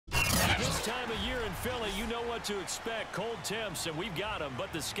in Philly, you know what to expect. Cold temps, and we've got them.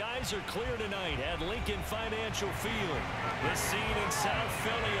 But the skies are clear tonight at Lincoln Financial Field. The scene in South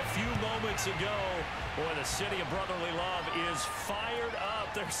Philly a few moments ago. Boy, the city of brotherly love is fired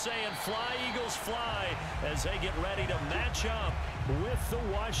up. They're saying, fly, Eagles, fly, as they get ready to match up with the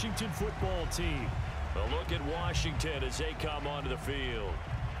Washington football team. A look at Washington as they come onto the field.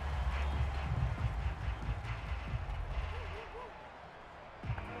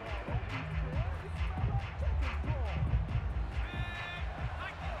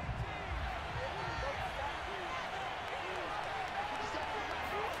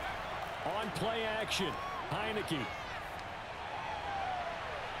 On play action, Heineke.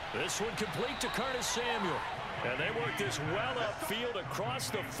 This one complete to Curtis Samuel. And they work this well upfield across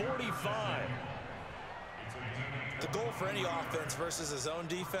the 45. The goal for any offense versus his own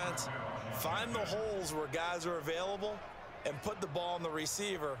defense, find the holes where guys are available and put the ball on the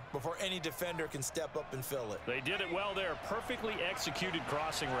receiver before any defender can step up and fill it. They did it well there. Perfectly executed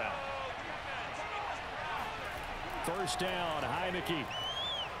crossing route. First down, Heineke.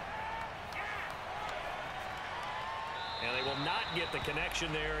 And they will not get the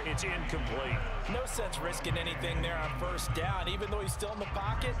connection there. It's incomplete. No sense risking anything there on first down. Even though he's still in the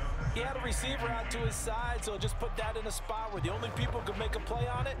pocket, he had a receiver out to his side, so just put that in a spot where the only people who can make a play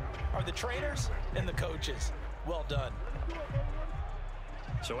on it are the trainers and the coaches. Well done.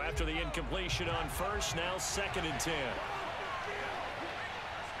 So after the incompletion on first, now 2nd and 10.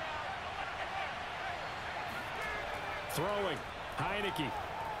 Throwing, Heineke.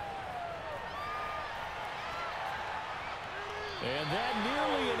 And that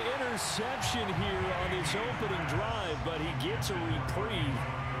nearly an interception here on his opening drive, but he gets a reprieve.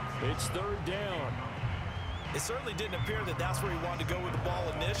 It's 3rd down. It certainly didn't appear that that's where he wanted to go with the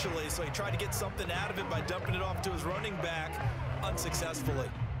ball initially, so he tried to get something out of it by dumping it off to his running back unsuccessfully.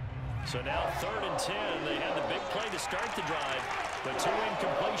 So now 3rd and 10. They had the big play to start the drive, but 2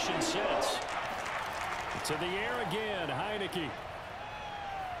 incompletion sets. To the air again, Heineke.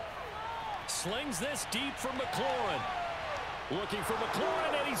 Slings this deep for McLaurin. Looking for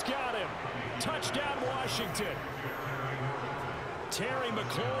McLaurin, and he's got him. Touchdown, Washington. Terry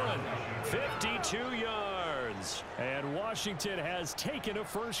McLaurin, 52 yards. And Washington has taken a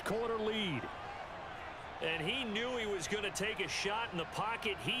first-quarter lead. And he knew he was going to take a shot in the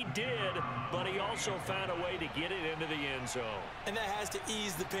pocket. He did, but he also found a way to get it into the end zone. And that has to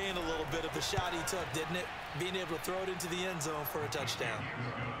ease the pain a little bit of the shot he took, didn't it? Being able to throw it into the end zone for a touchdown.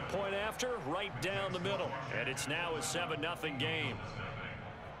 Point after, right down the middle. And it's now a 7-0 game.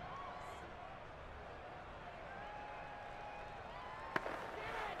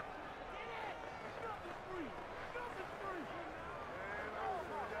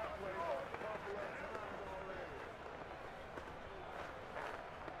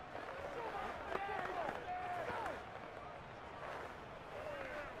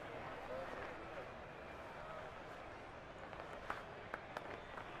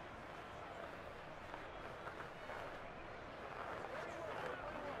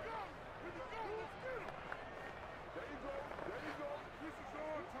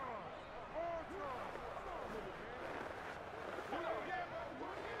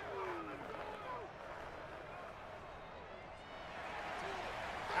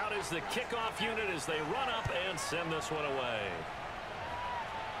 Out is the kickoff unit as they run up and send this one away.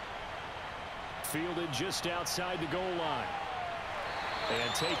 Fielded just outside the goal line.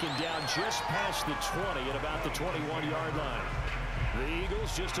 And taken down just past the 20 at about the 21-yard line. The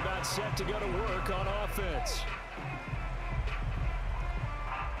Eagles just about set to go to work on offense.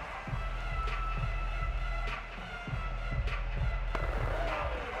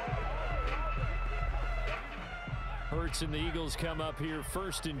 Hurts and the Eagles come up here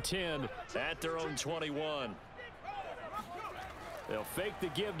 1st and 10 at their own 21. They'll fake the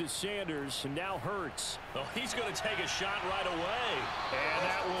give to Sanders, and now Hurts. Oh, he's going to take a shot right away, and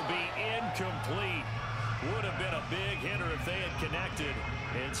that will be incomplete. Would have been a big hitter if they had connected.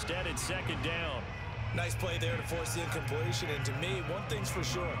 Instead, it's 2nd down. Nice play there to force the incompletion, and to me, one thing's for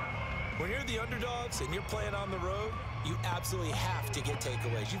sure. When you're the underdogs and you're playing on the road, you absolutely have to get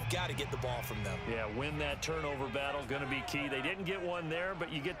takeaways. You've got to get the ball from them. Yeah, win that turnover battle, going to be key. They didn't get one there,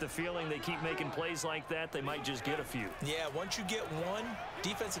 but you get the feeling they keep making plays like that, they might just get a few. Yeah, once you get one,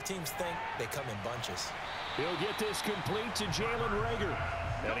 defensive teams think they come in bunches. He'll get this complete to Jalen Reagor.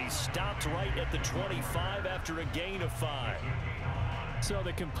 And he stopped right at the 25 after a gain of 5. So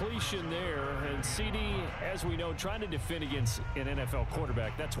the completion there, and CD, as we know, trying to defend against an NFL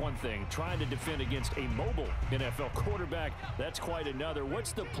quarterback, that's one thing. Trying to defend against a mobile NFL quarterback, that's quite another.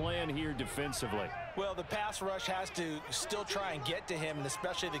 What's the plan here defensively? Well, the pass rush has to still try and get to him, and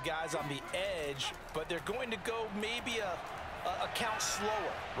especially the guys on the edge, but they're going to go maybe a count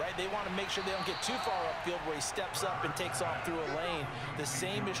slower, right? They want to make sure they don't get too far upfield where he steps up and takes off through a lane. The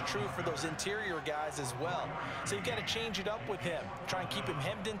same is true for those interior guys as well. So you've got to change it up with him. Try and keep him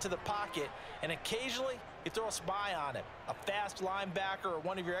hemmed into the pocket, and occasionally you throw a spy on him, a fast linebacker or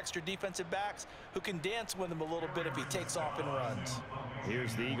one of your extra defensive backs who can dance with him a little bit if he takes off and runs.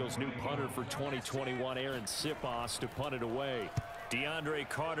 Here's the Eagles' new punter for 2021, Aaron Sipos, to punt it away. DeAndre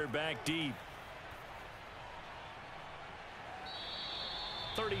Carter back deep.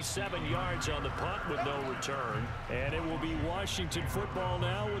 37 yards on the punt with no return. And it will be Washington football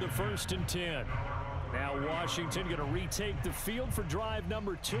now with a 1st and 10. Now Washington going to retake the field for drive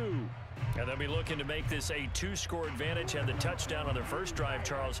number 2. And they'll be looking to make this a 2-score advantage. Had the touchdown on their first drive,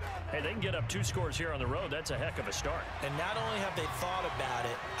 Charles. Hey, they can get up 2 scores here on the road. That's a heck of a start. And not only have they thought about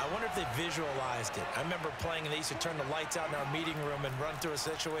it, I wonder if they visualized it. I remember playing, and they used to turn the lights out in our meeting room and run through a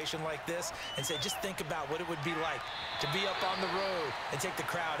situation like this and say, just think about what it would be like to be up on the road and take the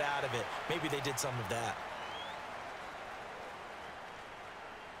crowd out of it. Maybe they did some of that.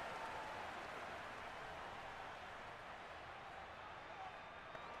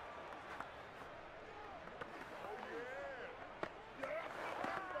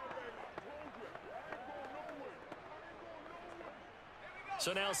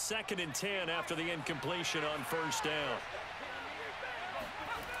 So now 2nd and 10 after the incompletion on 1st down.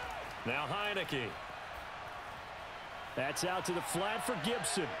 Now Heineke. That's out to the flat for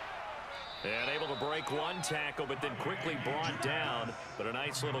Gibson. And able to break 1 tackle, but then quickly brought down. But a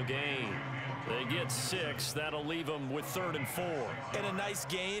nice little gain. They get 6. That'll leave them with 3rd and 4. And a nice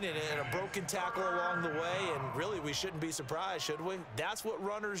gain and a broken tackle along the way. And really, we shouldn't be surprised, should we? That's what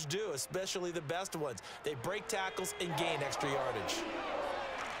runners do, especially the best ones. They break tackles and gain extra yardage.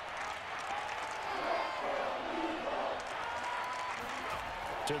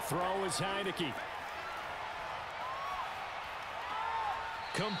 To throw is Heineke.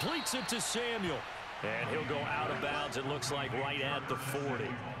 Completes it to Samuel. And he'll go out of bounds, it looks like, right at the 40.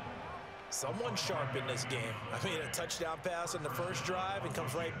 Someone sharp in this game. I mean, a touchdown pass on the first drive and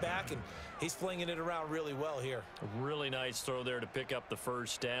comes right back, and he's flinging it around really well here. A really nice throw there to pick up the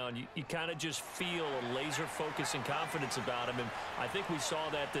 1st down. You kind of just feel a laser focus and confidence about him, and I think we saw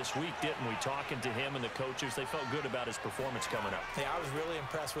that this week, didn't we? Talking to him and the coaches, they felt good about his performance coming up. Yeah, I was really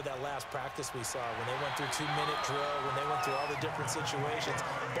impressed with that last practice we saw when they went through 2-minute drill, when they went through all the different situations.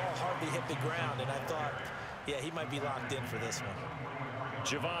 Ball hardly hit the ground, and I thought, yeah, he might be locked in for this one.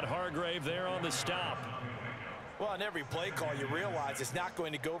 Javon Hargrave there on the stop. Well, on every play call, you realize it's not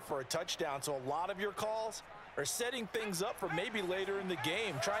going to go for a touchdown, so a lot of your calls are setting things up for maybe later in the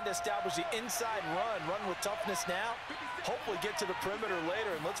game, trying to establish the inside run with toughness now, hopefully get to the perimeter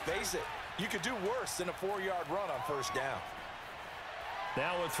later, and let's face it, you could do worse than a 4-yard run on 1st down.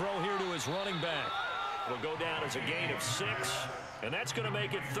 Now a throw here to his running back. It'll go down as a gain of 6, and that's going to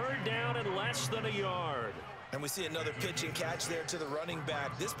make it 3rd down and less than a yard. And we see another pitch and catch there to the running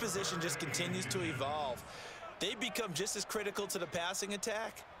back. This position just continues to evolve. They become just as critical to the passing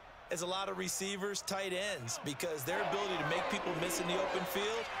attack as a lot of receivers, tight ends, because their ability to make people miss in the open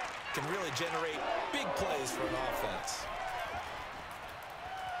field can really generate big plays for an offense.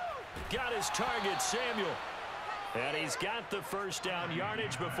 Got his target, Samuel. And he's got the 1st down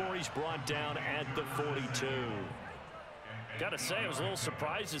yardage before he's brought down at the 42. Got to say, I was a little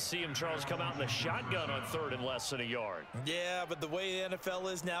surprised to see him, Charles, come out in the shotgun on 3rd and less than a yard. Yeah, but the way the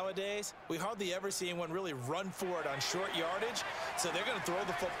NFL is nowadays, we hardly ever see anyone really run for it on short yardage. So they're going to throw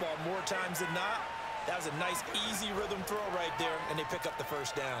the football more times than not. That was a nice, easy rhythm throw right there, and they pick up the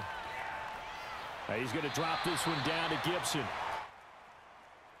 1st down. He's going to drop this one down to Gibson.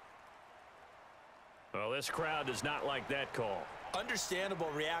 Well, this crowd does not like that call. Understandable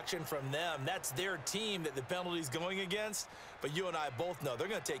reaction from them. That's their team that the penalty's going against. But you and I both know they're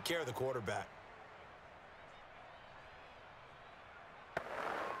going to take care of the quarterback.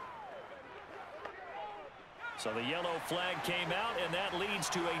 So the yellow flag came out, and that leads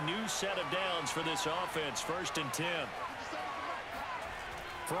to a new set of downs for this offense. 1st and 10.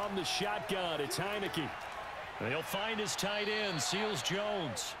 From the shotgun, it's Heineke. And he'll find his tight end, Seals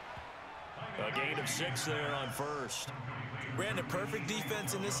Jones. A gain of 6 there on 1st. Brandon, perfect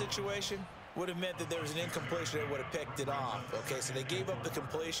defense in this situation would have meant that there was an incompletion that would have picked it off. Okay, so they gave up the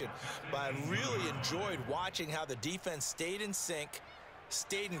completion. But I really enjoyed watching how the defense stayed in sync,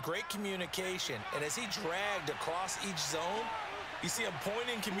 stayed in great communication. And as he dragged across each zone, you see him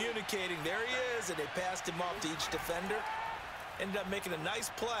pointing, communicating. There he is, and they passed him off to each defender. Ended up making a nice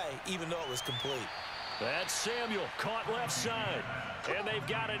play, even though it was complete. That's Samuel, caught left side. And they've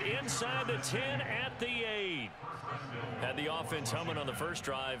got it inside the 10 at the 8. Had the offense humming on the first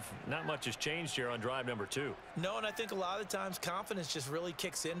drive. Not much has changed here on drive number 2. No, and I think a lot of the times confidence just really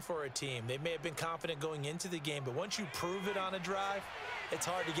kicks in for a team. They may have been confident going into the game, but once you prove it on a drive, it's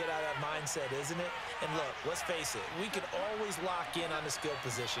hard to get out of that mindset, isn't it? And look, let's face it, we can always lock in on the skill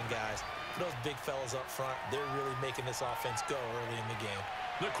position, guys. For those big fellas up front, they're really making this offense go early in the game.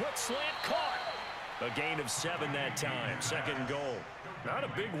 The quick slant caught. A gain of 7 that time. Second goal. Not a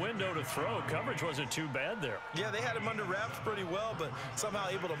big window to throw. Coverage wasn't too bad there. Yeah, they had him under wraps pretty well, but somehow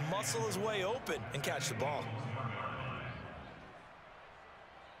able to muscle his way open and catch the ball.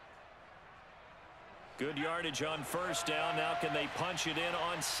 Good yardage on first down. Now can they punch it in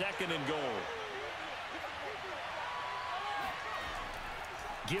on second and goal?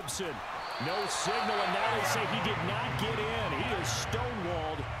 Gibson, no signal, and now they say he did not get in. He is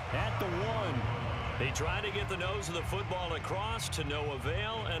stonewalled at the 1. They try to get the nose of the football across to no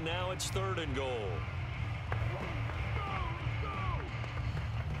avail, and now it's third and goal.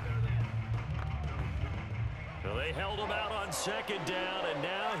 Well, they held him out on second down, and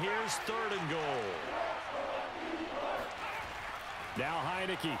now here's third and goal. Now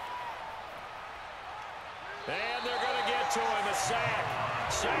Heineke. And they're going to get to him, a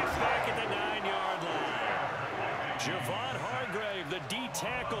sack. Sack back at the 9-yard line. Javon Hargrave, the D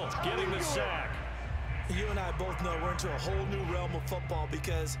tackle, getting the sack. You and I both know we're into a whole new realm of football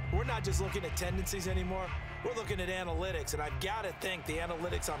because we're not just looking at tendencies anymore. We're looking at analytics, and I've got to think the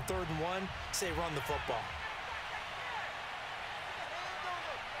analytics on 3rd and 1 say run the football.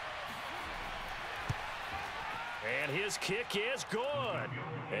 And his kick is good.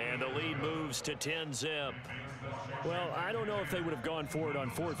 And the lead moves to 10-zip. Well, I don't know if they would have gone for it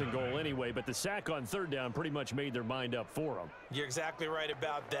on 4th and goal anyway, but the sack on 3rd down pretty much made their mind up for them. You're exactly right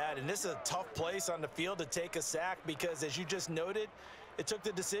about that. And this is a tough place on the field to take a sack because, as you just noted, it took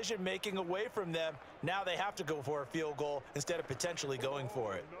the decision-making away from them. Now they have to go for a field goal instead of potentially going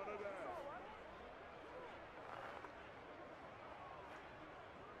for it.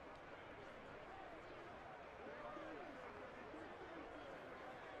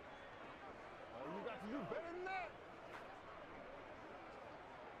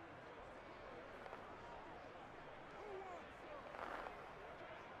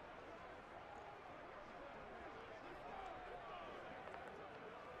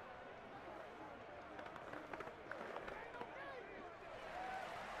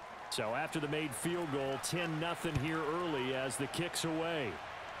 So after the made field goal, 10-0 here early as the kick's away.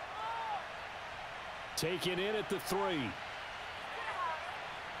 Taken in at the 3.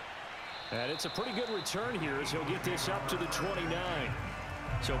 And it's a pretty good return here as he'll get this up to the 29.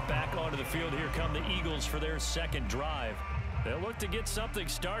 So back onto the field, here come the Eagles for their second drive. They'll look to get something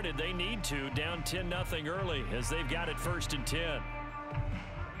started. They need to, down 10-0 early as they've got it 1st and 10.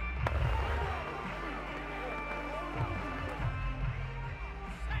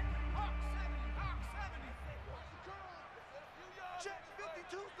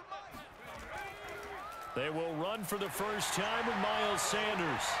 They will run for the first time with Miles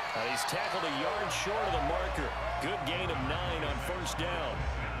Sanders. He's tackled a yard short of the marker. Good gain of 9 on first down.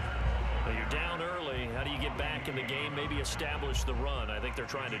 Now you're down early. How do you get back in the game? Maybe establish the run. I think they're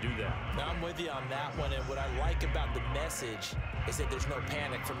trying to do that. Now, I'm with you on that one, and what I like about the message is that there's no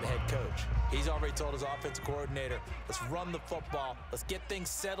panic from the head coach. He's already told his offensive coordinator, let's run the football, let's get things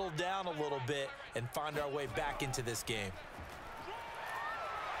settled down a little bit and find our way back into this game.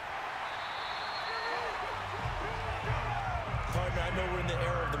 Partner, I know we're in the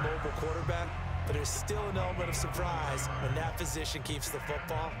era of the mobile quarterback, but there's still an element of surprise when that position keeps the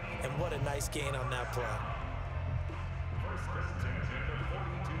football, and what a nice gain on that play.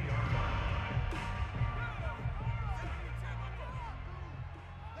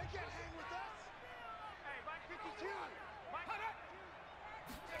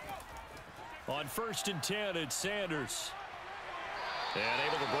 On 1st and 10, it's Sanders. And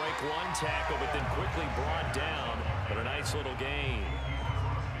able to break one tackle, but then quickly brought down. But a nice little gain.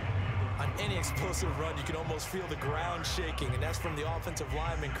 On any explosive run, you can almost feel the ground shaking, and that's from the offensive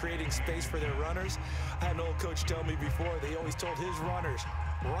linemen creating space for their runners. I had an old coach tell me before, they always told his runners,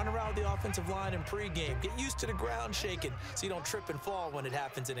 run around the offensive line in pregame. Get used to the ground shaking so you don't trip and fall when it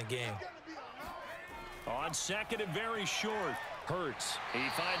happens in a game. On 2nd and very short, Hurts. He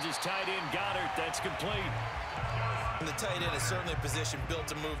finds his tight end, Goddard. That's complete. And the tight end is certainly a position built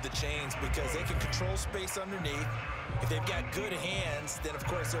to move the chains because they can control space underneath. If they've got good hands, then of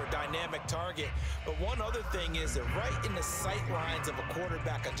course they're a dynamic target. But one other thing is they're right in the sight lines of a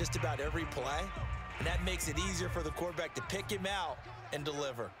quarterback on just about every play. And that makes it easier for the quarterback to pick him out and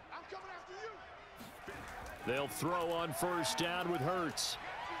deliver. They'll throw on first down with Hurts.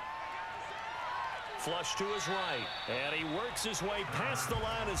 Flush to his right, and he works his way past the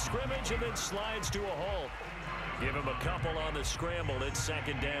line of scrimmage and then slides to a halt. Give him a couple on the scramble. It's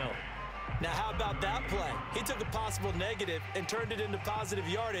second down. Now, how about that play? He took a possible negative and turned it into positive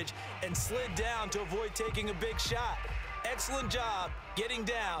yardage and slid down to avoid taking a big shot. Excellent job getting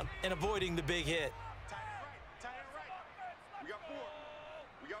down and avoiding the big hit.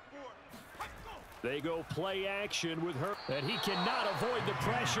 They go play action with her, and he cannot avoid the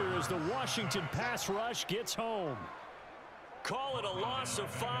pressure as the Washington pass rush gets home. Call it a loss of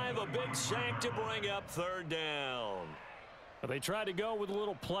 5, a big sack to bring up third down. They tried to go with a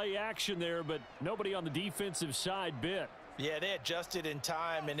little play action there, but nobody on the defensive side bit. Yeah, they adjusted in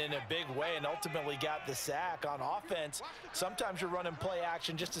time and in a big way and ultimately got the sack. On offense, sometimes you're running play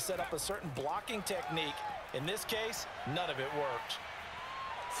action just to set up a certain blocking technique. In this case, none of it worked.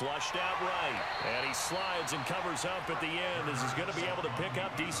 Flushed out right, and he slides and covers up at the end as he's going to be able to pick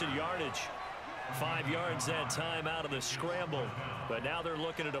up decent yardage. 5 yards that time out of the scramble, but now they're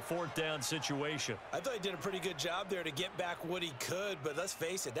looking at a fourth down situation. I thought he did a pretty good job there to get back what he could, but let's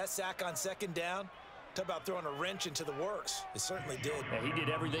face it, that sack on second down, talk about throwing a wrench into the works. It certainly did. Yeah, he did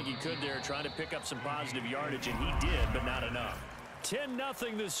everything he could there trying to pick up some positive yardage, and he did, but not enough.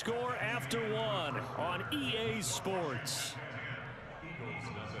 10-0 the score after 1 on EA Sports.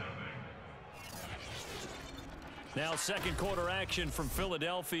 Now second quarter action from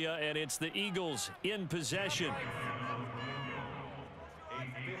Philadelphia, and it's the Eagles in possession.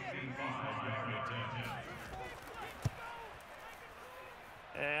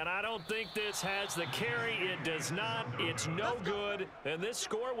 And I don't think this has the carry. It does not. It's no good. And this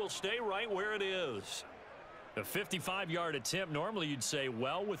score will stay right where it is. A 55-yard attempt, normally you'd say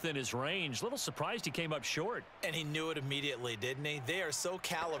well within his range. Little surprised he came up short. And he knew it immediately, didn't he? They are so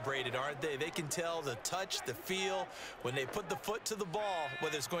calibrated, aren't they? They can tell the touch, the feel. When they put the foot to the ball,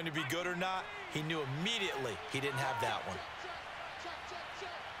 whether it's going to be good or not, he knew immediately he didn't have that one.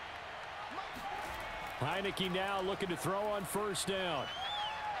 Heineke now looking to throw on first down.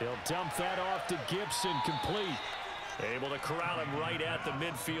 He'll dump that off to Gibson, complete. Able to corral him right at the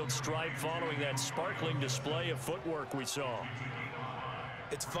midfield stripe following that sparkling display of footwork we saw.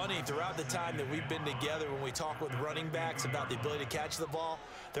 It's funny, throughout the time that we've been together, when we talk with running backs about the ability to catch the ball,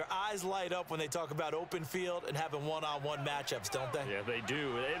 their eyes light up when they talk about open field and having one-on-one matchups, don't they? Yeah, they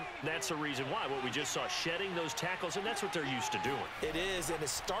do. And that's the reason why. What we just saw, shedding those tackles, and that's what they're used to doing. It is, and it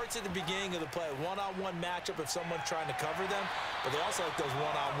starts at the beginning of the play. One-on-one matchup if someone's trying to cover them, but they also like those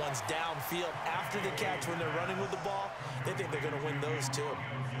one-on-ones downfield after the catch when they're running with the ball. They think they're going to win those too.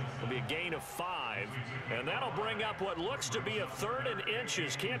 It'll be a gain of 5, and that'll bring up what looks to be a 3rd and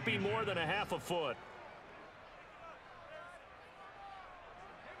inches. Can't be more than a half a foot.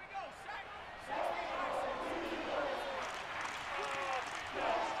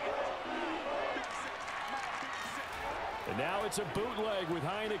 And now it's a bootleg with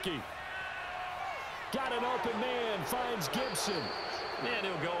Heineke. Got an open man, finds Gibson. And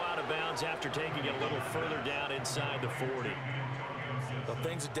he'll go out of bounds after taking it a little further down inside the 40. Well,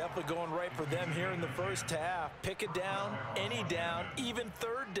 things are definitely going right for them here in the first half. Pick it down, any down, even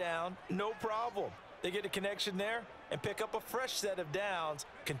third down, no problem. They get a connection there and pick up a fresh set of downs,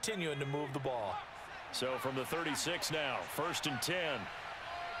 continuing to move the ball. So from the 36 now, 1st and 10.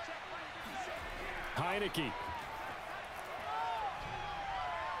 Heineke.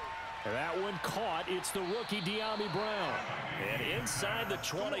 That one caught. It's the rookie De'Ami Brown. And inside the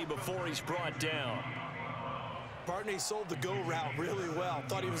 20 before he's brought down. Barney sold the go route really well.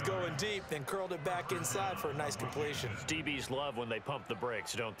 Thought he was going deep, then curled it back inside for a nice completion. DBs love when they pump the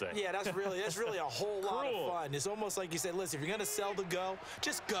brakes, don't they? Yeah, that's really a whole lot of fun. It's almost like you say, listen, if you're going to sell the go,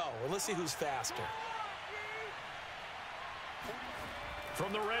 just go, and let's see who's faster.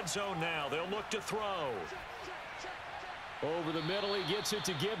 From the red zone now, they'll look to throw. Over the middle, he gets it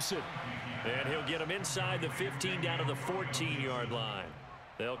to Gibson. And he'll get him inside the 15 down to the 14-yard line.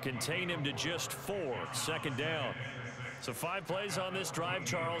 They'll contain him to just 4, 2nd down. So 5 plays on this drive,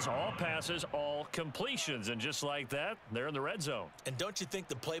 Charles. All passes, all completions. And just like that, they're in the red zone. And don't you think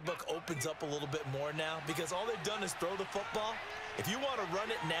the playbook opens up a little bit more now? Because all they've done is throw the football. If you want to run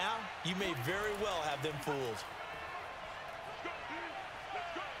it now, you may very well have them fooled.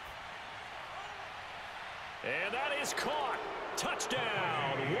 And that is caught.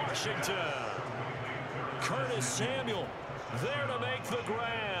 Touchdown, Washington. Curtis Samuel there to make the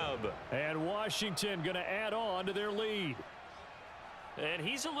grab. And Washington going to add on to their lead. And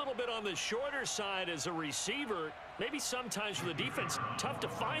he's a little bit on the shorter side as a receiver. Maybe sometimes for the defense, tough to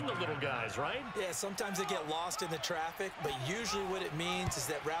find the little guys, right? Yeah, sometimes they get lost in the traffic, but usually what it means is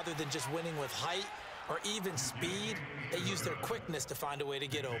that rather than just winning with height or even speed, they use their quickness to find a way to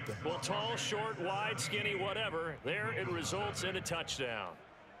get open. Well, tall, short, wide, skinny, whatever, there it results in a touchdown.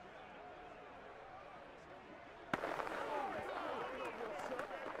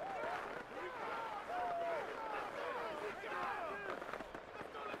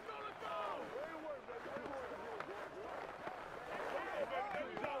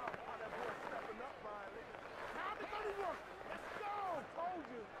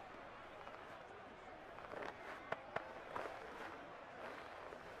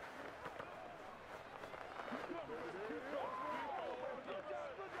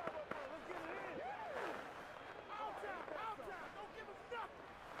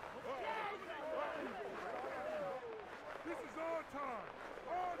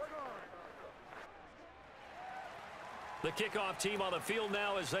 The kickoff team on the field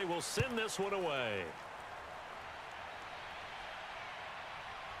now as they will send this one away.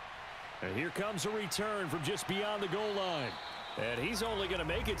 And here comes a return from just beyond the goal line. And he's only going to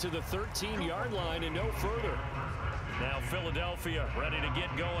make it to the 13-yard line and no further. Now Philadelphia ready to get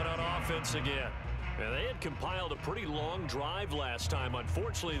going on offense again. And they had compiled a pretty long drive last time.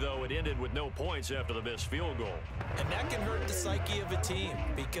 Unfortunately, though, it ended with no points after the missed field goal. And that can hurt the psyche of a team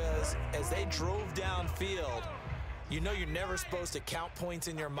because as they drove downfield, you know you're never supposed to count points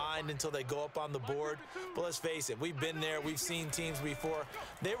in your mind until they go up on the board. But let's face it, we've been there. We've seen teams before.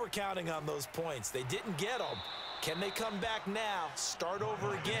 They were counting on those points. They didn't get them. Can they come back now, start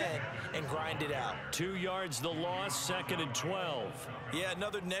over again, and grind it out? 2 yards the loss, 2nd and 12. Yeah,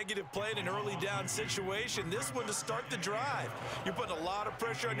 another negative play in an early down situation. This one to start the drive. You're putting a lot of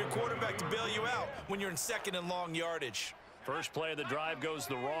pressure on your quarterback to bail you out when you're in 2nd and long yardage. First play of the drive goes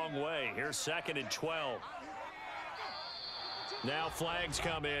the wrong way. Here's 2nd and 12. Now flags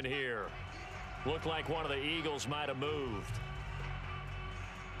come in here. Looked like one of the Eagles might have moved.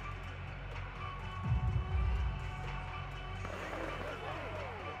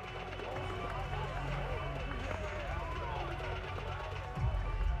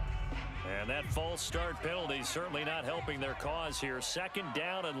 And that false start penalty certainly not helping their cause here. 2nd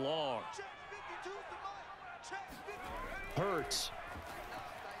down and long. Hurts.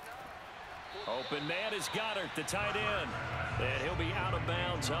 Open man is Goddard, the tight end. And he'll be out of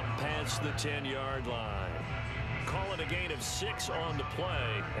bounds up past the 10-yard line. Call it a gain of 6 on the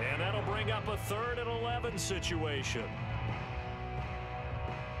play. And that'll bring up a 3rd and 11 situation.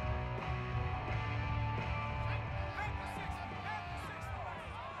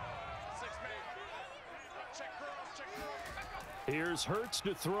 Here's Hurts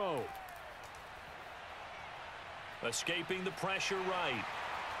to throw. Escaping the pressure right.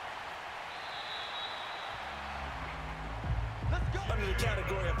 Under the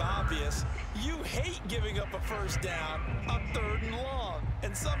category of obvious, you hate giving up a first down on 3rd and long.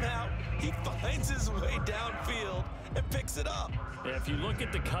 And somehow he finds his way downfield and picks it up. If you look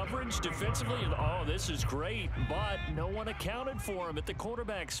at the coverage defensively, oh, this is great, but no one accounted for him at the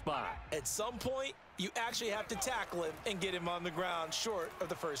quarterback spot. At some point, you actually have to tackle him and get him on the ground short of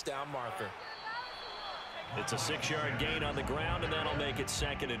the first down marker. It's a 6-yard gain on the ground, and that'll make it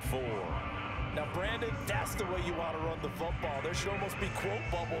 2nd and 4. Now, Brandon, that's the way you want to run the football. There should almost be quote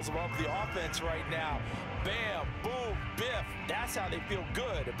bubbles above the offense right now. Bam, boom, biff. That's how they feel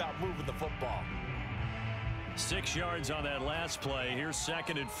good about moving the football. 6 yards on that last play. Here's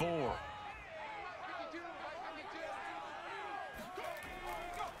 2nd and 4.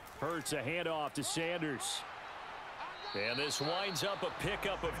 Hurts a handoff to Sanders. And this winds up a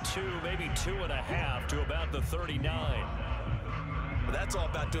pickup of 2, maybe 2.5 to about the 39. Well, that's all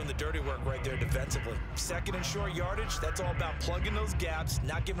about doing the dirty work right there defensively. 2nd and short yardage, that's all about plugging those gaps,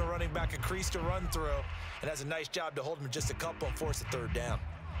 not giving a running back a crease to run through, and that's a nice job to hold him just a couple and force a 3rd down.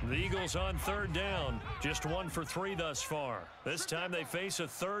 The Eagles on 3rd down, just 1 for 3 thus far. This time they face a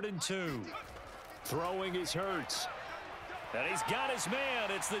 3rd and 2. Throwing is Hurts. And he's got his man.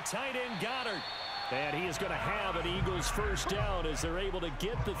 It's the tight end Goddard. And he is going to have an Eagles first down as they're able to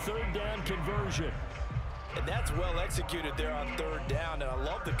get the 3rd down conversion. And that's well executed there on 3rd down. And I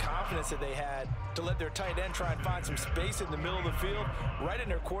love the confidence that they had to let their tight end try and find some space in the middle of the field, right in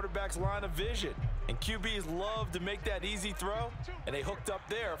their quarterback's line of vision. And QBs love to make that easy throw, and they hooked up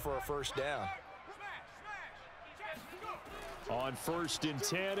there for a first down. On 1st and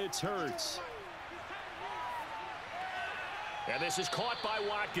 10, it's Hurts. And this is caught by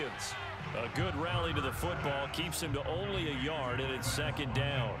Watkins. A good rally to the football keeps him to only a yard, and it's 2nd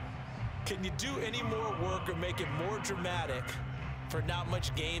down. Can you do any more work or make it more dramatic for not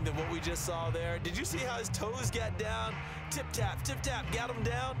much gain than what we just saw there? Did you see how his toes got down? Tip-tap, got him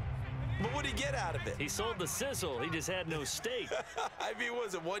down. But what did he get out of it? He sold the sizzle. He just had no steak. I mean,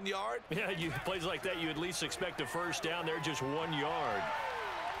 was it 1 yard? Yeah, plays like that, you at least expect a first down. They're just 1 yard.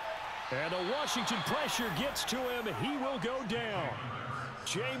 And the Washington pressure gets to him. He will go down.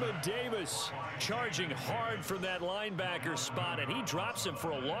 Jamin Davis charging hard from that linebacker spot, and he drops him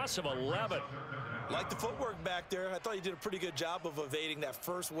for a loss of 11. Like the footwork back there, I thought he did a pretty good job of evading that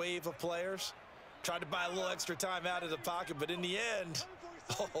first wave of players. Tried to buy a little extra time out of the pocket, but in the end,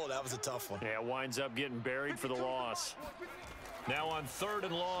 oh, that was a tough one. Yeah, winds up getting buried for the loss. Now on 3rd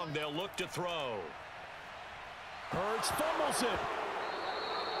and long, they'll look to throw. Hurts fumbles it.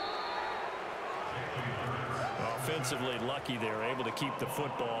 Offensively lucky they're able to keep the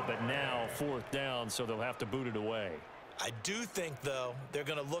football, but now 4th down, so they'll have to boot it away. I do think, though, they're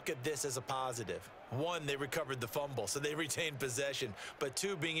going to look at this as a positive. 1, they recovered the fumble, so they retained possession. But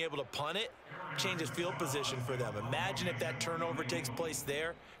 2, being able to punt it changes field position for them. Imagine if that turnover takes place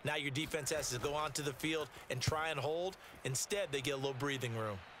there. Now your defense has to go onto the field and try and hold. Instead, they get a little breathing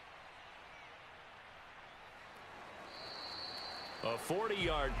room. A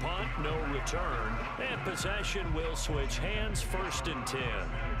 40-yard punt, no return, and possession will switch hands, 1st and 10.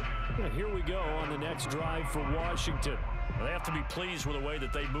 And here we go on the next drive for Washington. They have to be pleased with the way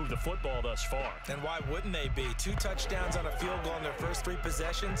that they moved the football thus far. And why wouldn't they be? 2 touchdowns on a field goal in their first 3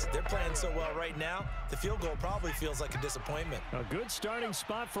 possessions. They're playing so well right now, the field goal probably feels like a disappointment. A good starting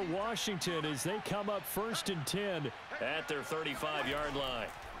spot for Washington as they come up 1st and 10 at their 35-yard line.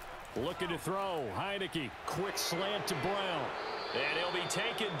 Looking to throw. Heineke, quick slant to Brown. And he'll be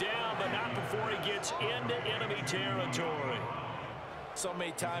taken down, but not before he gets into enemy territory. So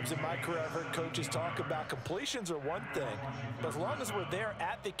many times in my career, I've heard coaches talk about completions are one thing, but as long as we're there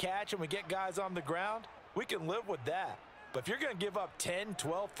at the catch and we get guys on the ground, we can live with that. But if you're going to give up 10,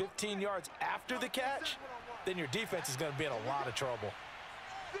 12, 15 yards after the catch, then your defense is going to be in a lot of trouble.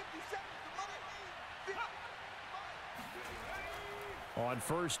 On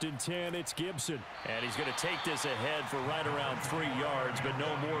 1st and 10, it's Gibson. And he's going to take this ahead for right around 3 yards, but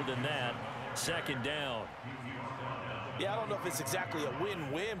no more than that. 2nd down. Yeah, I don't know if it's exactly a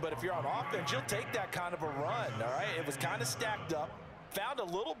win-win, but if you're on offense, you'll take that kind of a run, all right? It was kind of stacked up, found a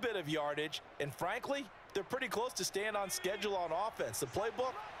little bit of yardage, and frankly, they're pretty close to staying on schedule on offense. The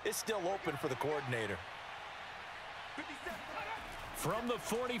playbook is still open for the coordinator. From the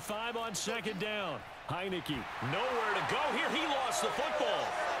 45 on 2nd down. Heineke, nowhere to go here. He lost the football.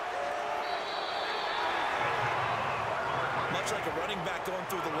 Much like a running back going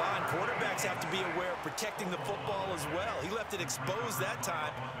through the line, quarterbacks have to be aware of protecting the football as well. He left it exposed that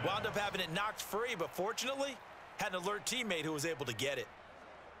time, wound up having it knocked free, but fortunately, had an alert teammate who was able to get it.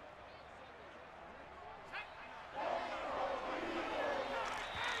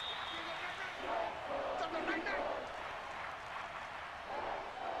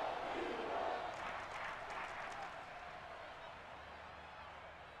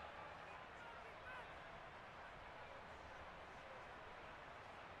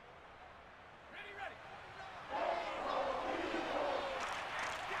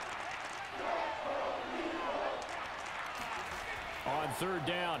 On 3rd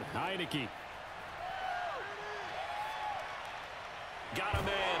down, Heineke. Got a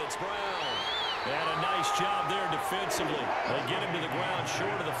man, it's Brown. And a nice job there defensively. They get him to the ground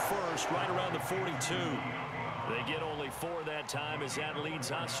short of the 1st, right around the 42. They get only 4 that time as that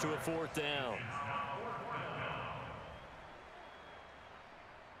leads us to a 4th down.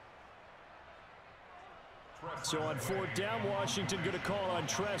 So on 4th down, Washington going to call on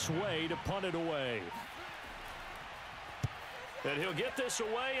Tress Way to punt it away. And he'll get this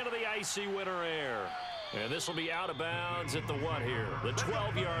away into the icy winter air. And this will be out of bounds at the what here? The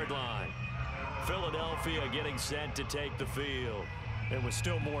 12-yard line. Philadelphia getting set to take the field. It was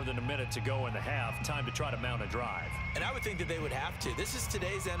still more than a minute to go in the half. Time to try to mount a drive. And I would think that they would have to. This is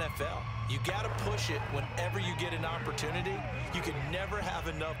today's NFL. You got to push it whenever you get an opportunity. You can never have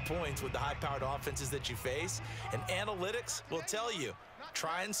enough points with the high-powered offenses that you face. And analytics will tell you,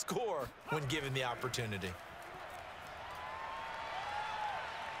 try and score when given the opportunity.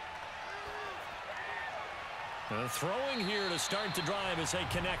 Throwing here to start the drive as they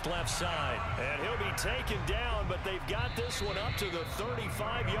connect left side. And he'll be taken down, but they've got this one up to the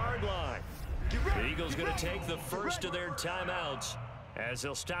 35-yard line. The Eagles going to take the first of their timeouts as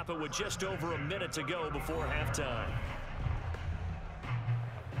they'll stop it with just over a minute to go before halftime.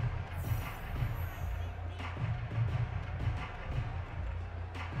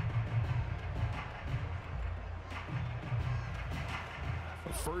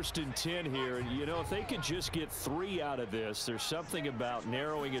 First and 10 here, and you know, if they could just get 3 out of this, there's something about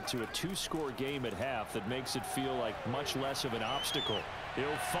narrowing it to a 2-score game at half that makes it feel like much less of an obstacle.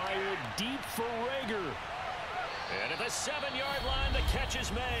 He'll fire it deep for Rager. And at the 7-yard line, the catch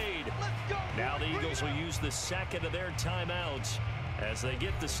is made. Now the Eagles will use the second of their timeouts as they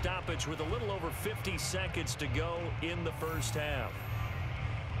get the stoppage with a little over 50 seconds to go in the first half.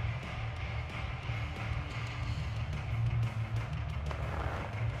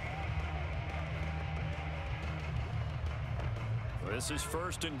 This is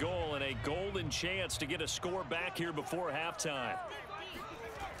 1st and goal and a golden chance to get a score back here before halftime.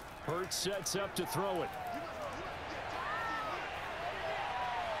 Hurts sets up to throw it.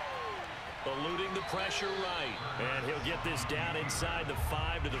 Eluding the pressure right. And he'll get this down inside the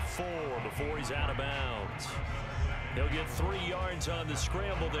 5 to the 4 before he's out of bounds. He'll get 3 yards on the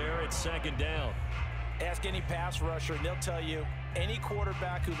scramble there at 2nd down. Ask any pass rusher and they'll tell you any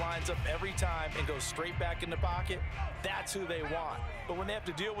quarterback who lines up every time and goes straight back in the pocket, that's who they want. But when they have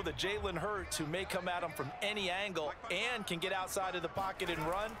to deal with a Jalen Hurts who may come at them from any angle and can get outside of the pocket and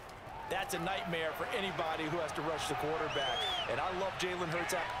run, that's a nightmare for anybody who has to rush the quarterback. And I love Jalen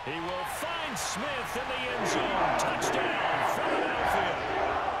Hurts. He will find Smith in the end zone. Touchdown, Philadelphia.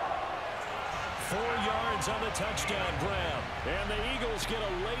 4 yards on the touchdown grab. And the Eagles get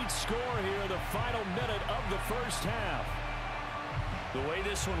a late score here in the final minute of the first half. The way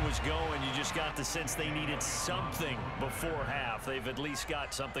this one was going, you just got the sense they needed something before half. They've at least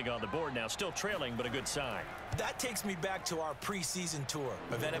got something on the board now. Still trailing, but a good sign. That takes me back to our preseason tour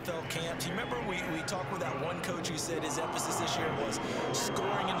of NFL camps. You remember we talked with that one coach who said his emphasis this year was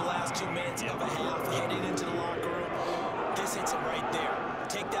scoring in the last 2 minutes of a half, heading into the locker room. This hits it right there.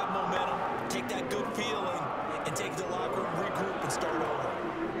 Take that momentum, take that good feeling, and take the locker room, regroup, and start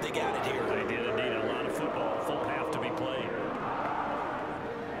over. They got it here. They did indeed. A lot of football, full half to be played.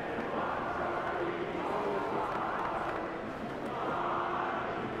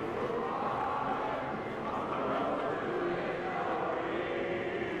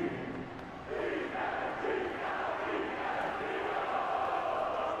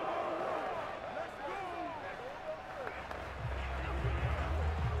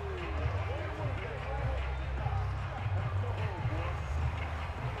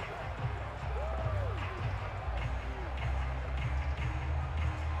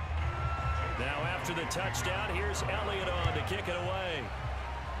 Now after the touchdown, here's Elliott on to kick it away.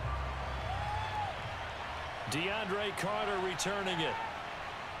 DeAndre Carter returning it.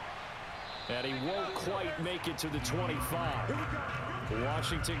 And he won't quite make it to the 25.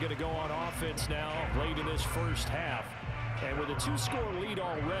 Washington going to go on offense now late in this first half. And with a 2-score lead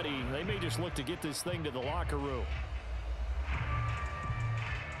already, they may just look to get this thing to the locker room.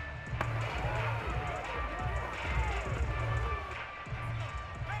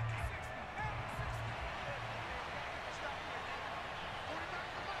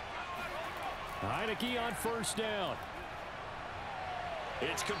 Heineke on 1st down.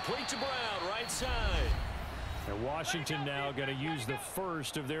 It's complete to Brown, right side. And Washington now going to use the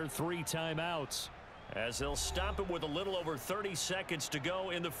first of their 3 timeouts as they'll stop it with a little over 30 seconds to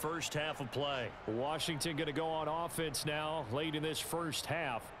go in the first half of play. Washington going to go on offense now late in this first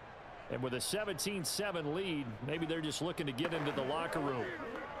half. And with a 17-7 lead, maybe they're just looking to get into the locker room.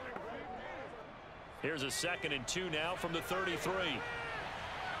 Here's a 2nd and 2 now from the 33.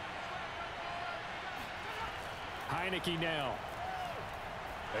 Heineke now.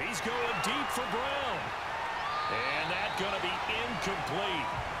 He's going deep for Brown. And that's going to be incomplete.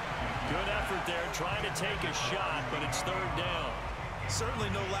 Good effort there trying to take a shot, but it's 3rd down. Certainly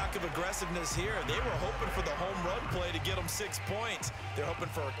no lack of aggressiveness here. They were hoping for the home run play to get them 6 points. They're hoping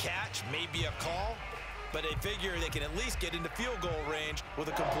for a catch, maybe a call, but they figure they can at least get into field goal range with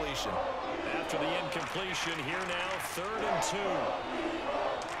a completion. After the incompletion, here now, 3rd and 2.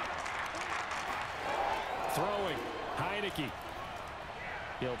 Throwing, Heineke.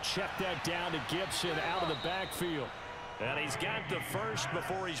 He'll check that down to Gibson out of the backfield. And he's got the first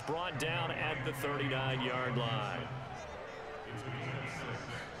before he's brought down at the 39-yard line.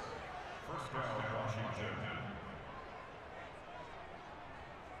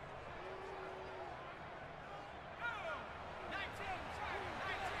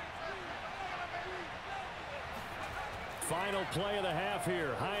 Final play of the half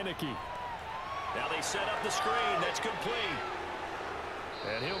here, Heineke. Now they set up the screen. That's complete.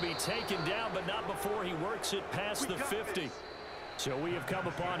 And he'll be taken down, but not before he works it past the 50. So we have come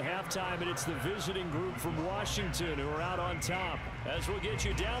upon halftime, and it's the visiting group from Washington who are out on top. As we'll get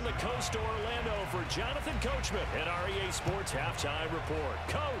you down the coast to Orlando for Jonathan Coachman at our EA Sports Halftime Report.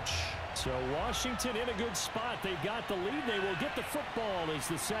 Coach. So Washington in a good spot. They've got the lead. They will get the football as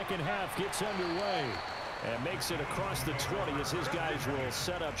the second half gets underway. And makes it across the 20 as his guys will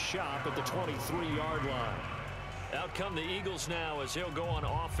set up shop at the 23-yard line. Out come the Eagles now as he'll go on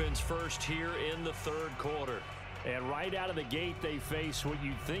offense first here in the third quarter. And right out of the gate, they face what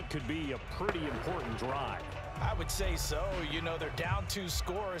you think could be a pretty important drive. I would say so. You know, they're down 2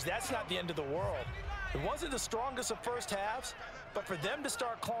 scores. That's not the end of the world. It wasn't the strongest of first halves, but for them to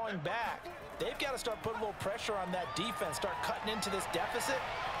start clawing back, they've got to start putting a little pressure on that defense, start cutting into this deficit.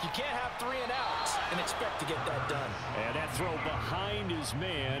 You can't have 3 and outs and expect to get that done. And that throw behind his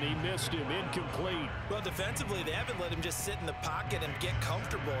man, he missed him, incomplete. Well, defensively, they haven't let him just sit in the pocket and get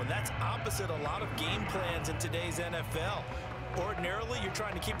comfortable, and that's opposite a lot of game plans in today's NFL. Ordinarily, you're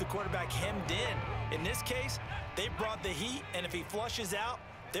trying to keep the quarterback hemmed in. In this case, they brought the heat, and if he flushes out,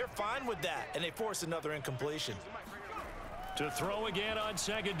 they're fine with that, and they force another incompletion. To throw again on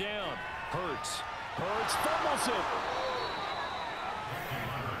second down. Hurts fumbles it.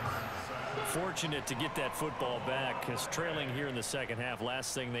 Fortunate to get that football back, because trailing here in the second half,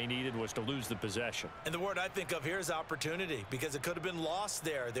 last thing they needed was to lose the possession. And the word I think of here is opportunity, because it could have been lost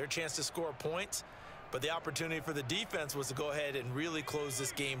there, their chance to score points. But the opportunity for the defense was to go ahead and really close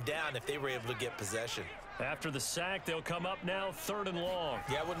this game down if they were able to get possession. After the sack, they'll come up now 3rd and long.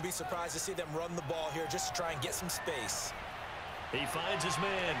 Yeah, I wouldn't be surprised to see them run the ball here just to try and get some space. He finds his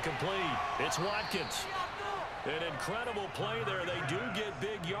man, complete. It's Watkins. An incredible play there. They do get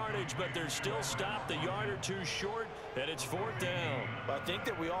big yardage, but they're still stopped a yard or 2 short, and it's 4th down. I think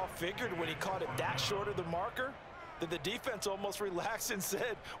that we all figured when he caught it that short of the marker, that the defense almost relaxed and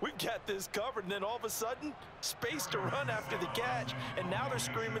said, we've got this covered. And then all of a sudden, space to run after the catch. And now they're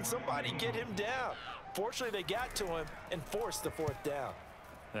screaming, somebody get him down. Fortunately, they got to him and forced the 4th down.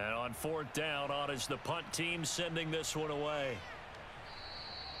 And on 4th down, on is the punt team sending this one away.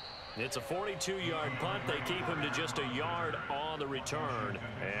 It's a 42-yard punt. They keep him to just a yard on the return.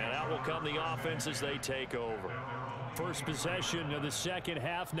 And out will come the offense as they take over. First possession of the second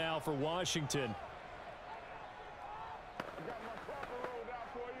half now for Washington.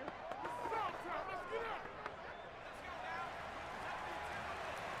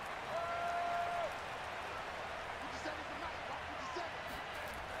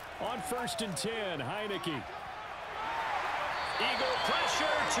 On 1st and 10, Heineke. Eagle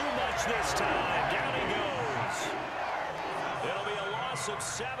pressure, too much this time. Down he goes. It'll be a loss of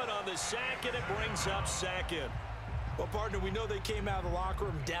 7 on the sack, and it brings up 2nd. Well, partner, we know they came out of the locker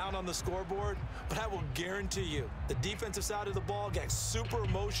room down on the scoreboard, but I will guarantee you the defensive side of the ball got super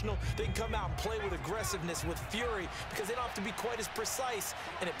emotional. They can come out and play with aggressiveness, with fury, because they don't have to be quite as precise,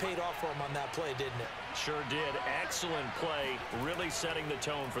 and it paid off for them on that play, didn't it? Sure did. Excellent play, really setting the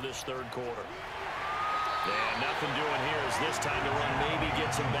tone for this 3rd quarter. And nothing doing here as this time the run maybe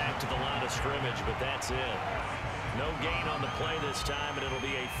gets him back to the line of scrimmage, but that's it. No gain on the play this time, and it'll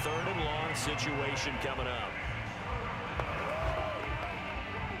be a 3rd and long situation coming up.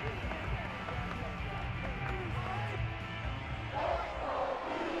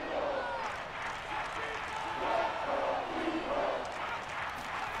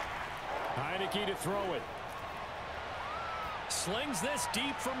 Heineke to throw it. Slings this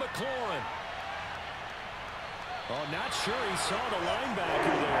deep for McLaurin. Oh, not sure he saw the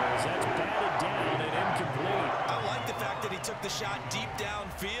linebacker there as that's batted down and incomplete. I like the fact that he took the shot deep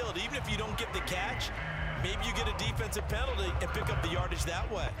downfield. Even if you don't get the catch, maybe you get a defensive penalty and pick up the yardage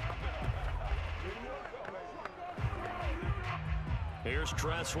that way. Here's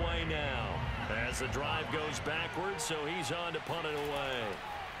Tressway now as the drive goes backwards, so he's on to punt it away.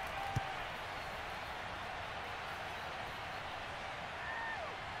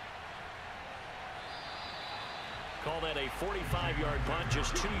 Call that a 45-yard punt,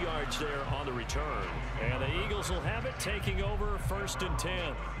 just 2 yards there on the return. And the Eagles will have it, taking over 1st and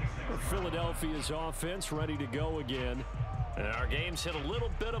 10. Philadelphia's offense ready to go again. And our game's hit a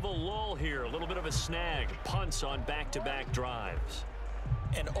little bit of a lull here, a little bit of a snag. Punts on back-to-back drives.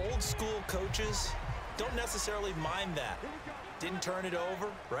 And old school coaches don't necessarily mind that. Didn't turn it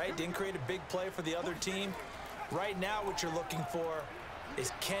over, right? Didn't create a big play for the other team. Right now what you're looking for is,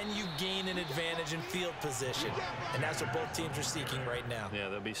 can you gain an advantage in field position? And that's what both teams are seeking right now. Yeah,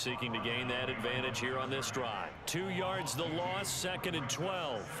 they'll be seeking to gain that advantage here on this drive. 2 yards the loss, 2nd and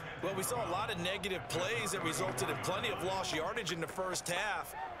 12. Well, we saw a lot of negative plays that resulted in plenty of lost yardage in the first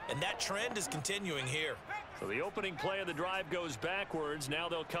half, and that trend is continuing here. So the opening play of the drive goes backwards. Now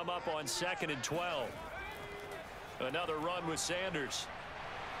they'll come up on 2nd and 12. Another run with Sanders.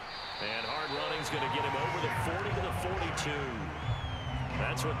 And hard running's going to get him over the 40 to the 42.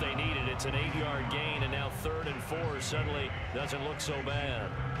 That's what they needed. It's an 8-yard gain, and now 3rd and 4 suddenly doesn't look so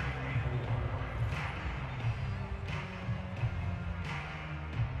bad.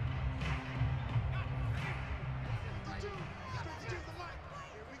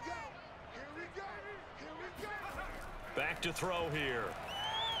 throw here.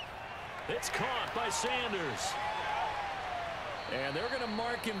 It's caught by Sanders. And they're going to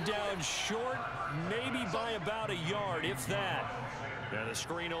mark him down short, maybe by about a yard, if that. And the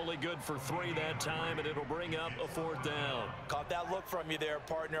screen only good for 3 that time, and it'll bring up a 4th down. Caught that look from you there,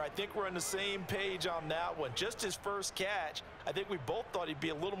 partner. I think we're on the same page on that one. Just his first catch. I think we both thought he'd be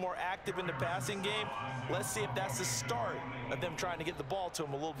a little more active in the passing game. Let's see if that's the start of them trying to get the ball to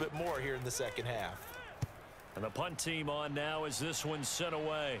him a little bit more here in the second half. And the punt team on now as this one's sent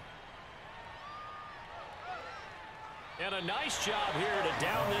away. And a nice job here to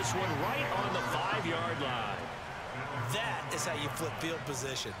down this one right on the 5-yard line. That is how you flip field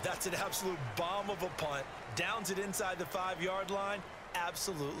position. That's an absolute bomb of a punt. Downs it inside the 5-yard line.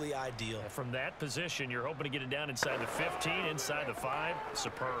 Absolutely ideal. From that position, you're hoping to get it down inside the 15, inside the 5.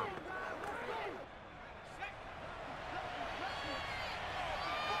 Superb.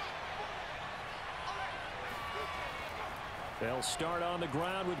 They'll start on the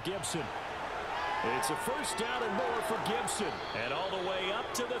ground with Gibson. It's a 1st down and more for Gibson. And all the way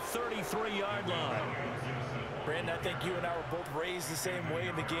up to the 33-yard line. Brandon, I think you and I were both raised the same way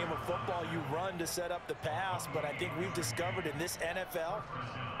in the game of football. You run to set up the pass, but I think we've discovered in this NFL,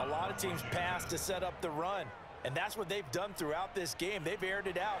 a lot of teams pass to set up the run. And that's what they've done throughout this game. They've aired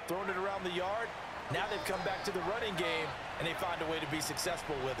it out, thrown it around the yard. Now they've come back to the running game, and they find a way to be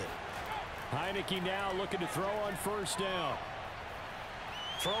successful with it. Heineke now looking to throw on 1st down.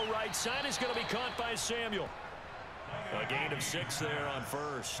 Throw right side is going to be caught by Samuel. A gain of 6 there on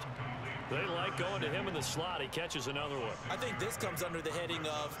 1st. They like going to him in the slot. He catches another one. I think this comes under the heading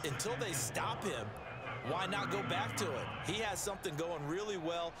of until they stop him, why not go back to it? He has something going really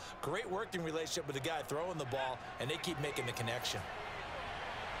well. Great working relationship with the guy throwing the ball, and they keep making the connection.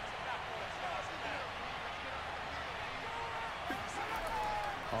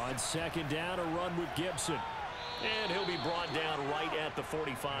 On 2nd down, a run with Gibson. And he'll be brought down right at the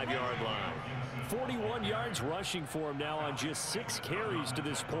 45-yard line. 41 yards rushing for him now on just 6 carries to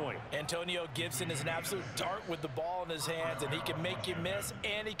this point. Antonio Gibson is an absolute dart with the ball in his hands, and he can make you miss,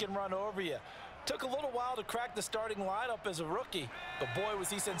 and he can run over you. Took a little while to crack the starting lineup as a rookie, but boy,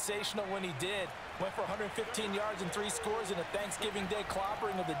 was he sensational when he did. Went for 115 yards and 3 scores in a Thanksgiving Day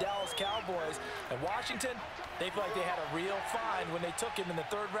clobbering of the Dallas Cowboys. And Washington, they feel like they had a real find when they took him in the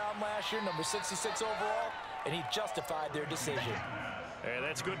 3rd round last year, number 66 overall, and he justified their decision. And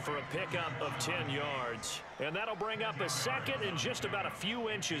that's good for a pickup of 10 yards. And that'll bring up a 2nd and just about a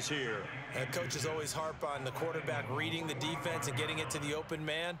few inches here. Coaches always harp on the quarterback reading the defense and getting it to the open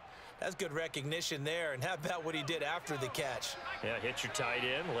man. That's good recognition there. And how about what he did after the catch? Yeah, hit your tight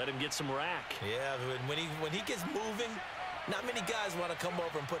end, let him get some rack. Yeah, when he gets moving, not many guys want to come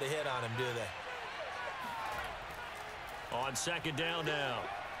over and put a hit on him, do they? On 2nd down now,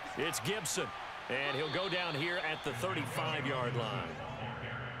 it's Gibson. And he'll go down here at the 35-yard line.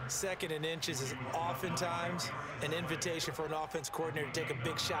 2nd and inches is oftentimes an invitation for an offense coordinator to take a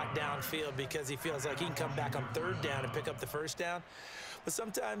big shot downfield because he feels like he can come back on 3rd down and pick up the 1st down. But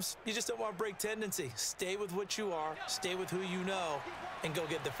sometimes you just don't want to break tendency. Stay with what you are, stay with who you know, and go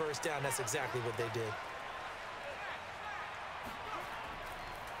get the 1st down. That's exactly what they did.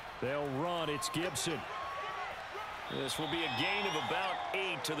 They'll run. It's Gibson. This will be a gain of about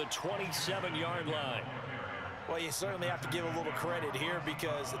 8 to the 27-yard line. Well, you certainly have to give a little credit here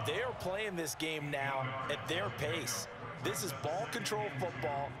because they're playing this game now at their pace. This is ball control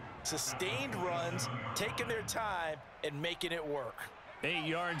football, sustained runs, taking their time, and making it work. 8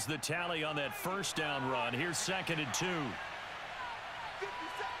 yards the tally on that 1st down run. Here's 2nd and 2.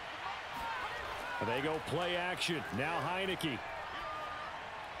 They go play action. Now Heineke.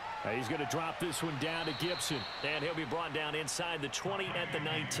 He's going to drop this one down to Gibson. And he'll be brought down inside the 20 at the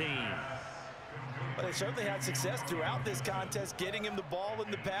 19. Well, they certainly had success throughout this contest getting him the ball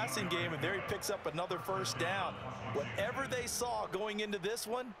in the passing game, and there he picks up another 1st down. Whatever they saw going into this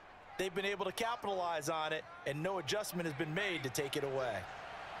one, they've been able to capitalize on it, and no adjustment has been made to take it away.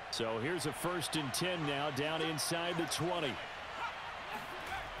 So here's a 1st and 10 now down inside the 20.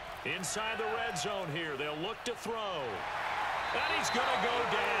 Inside the red zone here. They'll look to throw. And he's going to go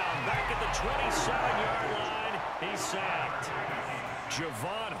down. Back at the 27-yard line. He's sacked.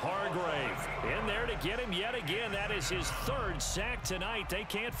 Javon Hargrave in there to get him yet again. That is his 3rd sack tonight. They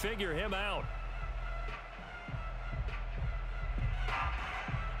can't figure him out.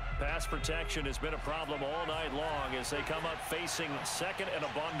 Pass protection has been a problem all night long as they come up facing 2nd and a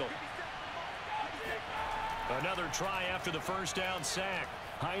bundle. Another try after the 1st down sack.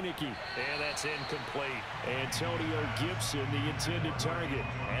 Heineke, and that's incomplete. Antonio Gibson, the intended target,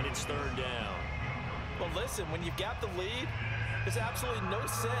 and it's 3rd down. Well, listen, when you've got the lead, There's absolutely no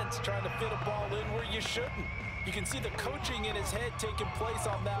sense trying to fit a ball in where you shouldn't. You can see the coaching in his head taking place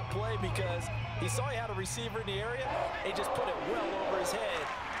on that play because he saw he had a receiver in the area. He just put it well over his head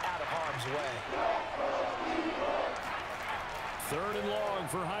out of harm's way. 3rd and long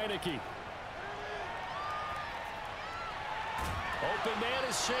for Heineke. Open man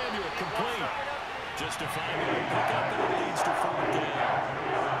is Samuel, complete. Just a 5-yard pickup, and it leads to 4th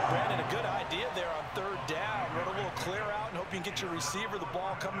down. Brandon, a good idea there on 3rd down. Run a little clear out and hope you can get your receiver the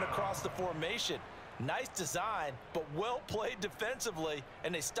ball coming across the formation. Nice design, but well played defensively,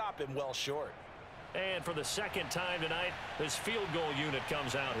 and they stop him well short. And for the 2nd time tonight, this field goal unit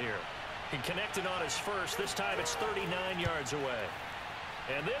comes out here. He connected on his first. This time it's 39 yards away.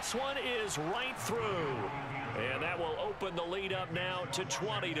 And this one is right through. And that will open the lead up now to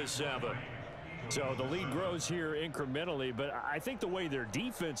 20-7. So the lead grows here incrementally, but I think the way their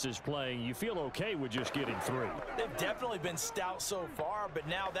defense is playing, you feel okay with just getting 3. They've definitely been stout so far, but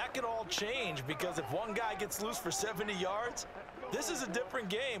now that could all change because if one guy gets loose for 70 yards, this is a different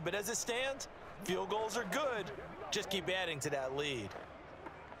game. But as it stands, field goals are good. Just keep adding to that lead.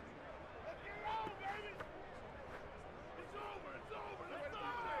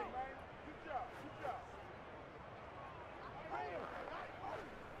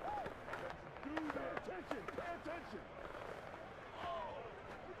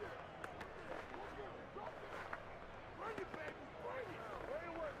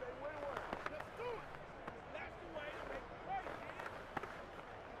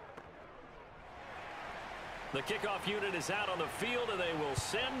 The kickoff unit is out on the field, and they will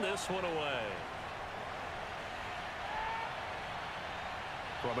send this one away.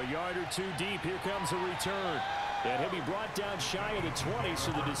 From a yard or two deep, here comes a return. And he'll be brought down shy of the 20,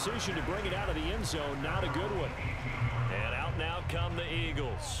 so the decision to bring it out of the end zone, not a good one. And out now come the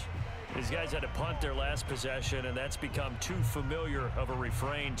Eagles. These guys had to punt their last possession, and that's become too familiar of a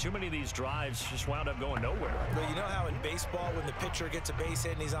refrain. Too many of these drives just wound up going nowhere. Well, you know how in baseball, when the pitcher gets a base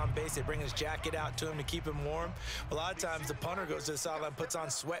hit and he's on base, they bring his jacket out to him to keep him warm? A lot of times the punter goes to the sideline, puts on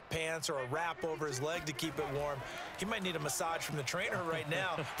sweatpants or a wrap over his leg to keep it warm. He might need a massage from the trainer right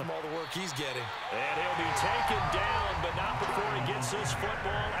now from all the work he's getting. And he'll be taken down, but not before he gets this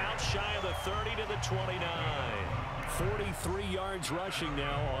football out shy of the 30 to the 29. 43 yards rushing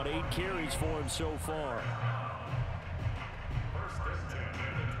now on 8 carries for him so far.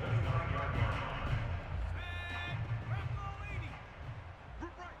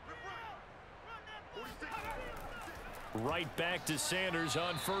 Right back to Sanders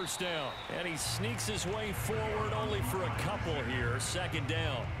on 1st down. And he sneaks his way forward only for a couple here. 2nd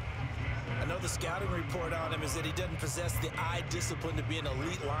down. I know the scouting report on him is that he doesn't possess the eye discipline to be an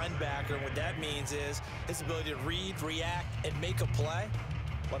elite linebacker. And what that means is his ability to read, react, and make a play.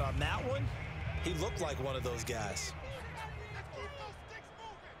 But on that one, he looked like one of those guys.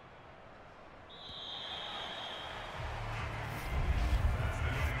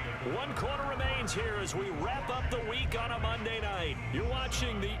 One quarter remains here as we wrap up the week on a Monday night. You're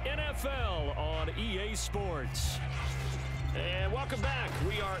watching the NFL on EA Sports. And welcome back.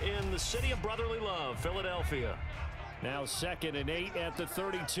 We are in the city of brotherly love, Philadelphia. Now 2nd and 8 at the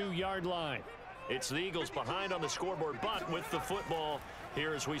 32-yard line. It's the Eagles behind on the scoreboard, but with the football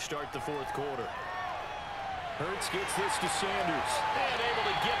here as we start the 4th quarter. Hurts gets this to Sanders. And able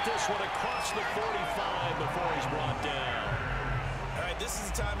to get this one across the 45 before he's brought down. All right, this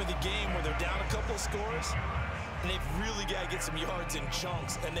is the time of the game where they're down a couple of scores, and they've really got to get some yards in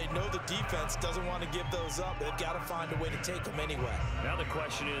chunks, and they know the defense doesn't want to give those up. They've got to find a way to take them anyway. Now the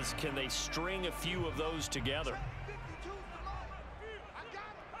question is, can they string a few of those together?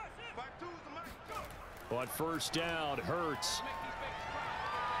 On 1st down, Hurts.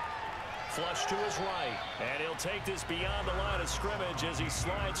 Flush to his right, and he'll take this beyond the line of scrimmage as he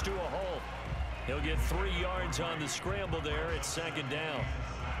slides to a hole. He'll get 3 yards on the scramble there at 2nd down.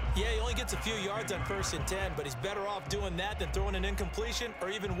 Yeah, he only gets a few yards on 1st and 10, but he's better off doing that than throwing an incompletion or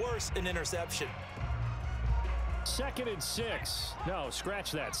even worse, an interception. 2nd and 6. No,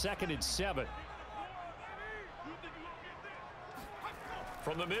 scratch that. 2nd and 7.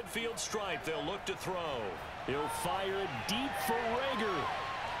 From the midfield stripe, they'll look to throw. He'll fire it deep for Rager.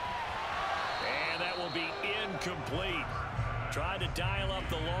 And that will be incomplete. Tried to dial up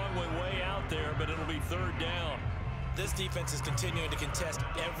the long one way out there, but it'll be 3rd down. This defense is continuing to contest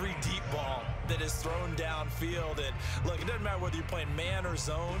every deep ball that is thrown downfield. And look, it doesn't matter whether you're playing man or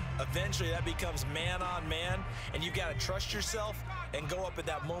zone. Eventually, that becomes man on man, and you got to trust yourself and go up at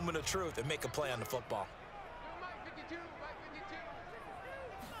that moment of truth and make a play on the football.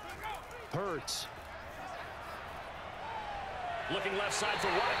 Hurts. Looking left side for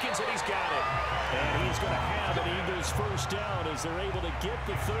Watkins, and he's got it. And he's going to have an Eagles first down as they're able to get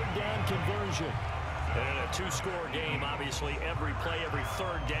the third down conversion. And a two-score game, obviously, every play, every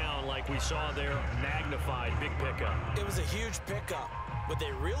third down, like we saw there, magnified, big pickup. It was a huge pickup. What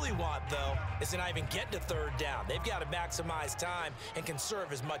they really want, though, is to not even get to third down. They've got to maximize time and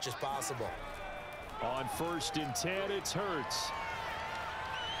conserve as much as possible. On 1st and 10, it's Hurts.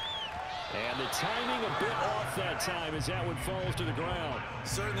 And the timing a bit off that time as that one falls to the ground.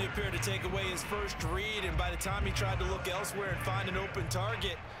 Certainly appeared to take away his first read, and by the time he tried to look elsewhere and find an open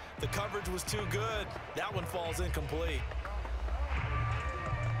target, the coverage was too good. That one falls incomplete.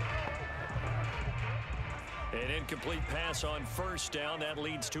 An incomplete pass on 1st down. That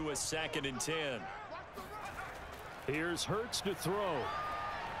leads to a 2nd and 10. Here's Hurts to throw.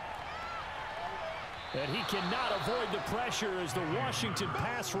 And he cannot avoid the pressure as the Washington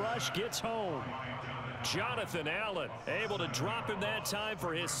pass rush gets home. Jonathan Allen able to drop him that time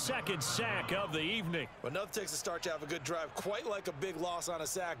for his 2nd sack of the evening. Well, nothing takes a start to have a good drive quite like a big loss on a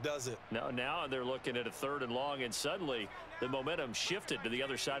sack, does it? Now they're looking at a 3rd and long, and suddenly the momentum shifted to the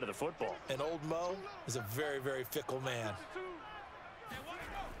other side of the football. And old Mo is a very, very fickle man.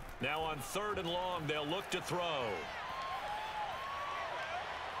 Now on 3rd and long, they'll look to throw.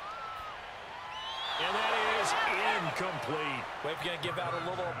 And that is incomplete. We're going to give out a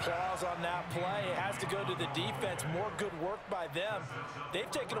little applause on that play. It has to go to the defense. More good work by them. They've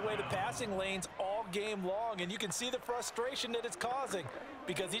taken away the passing lanes all game long, and you can see the frustration that it's causing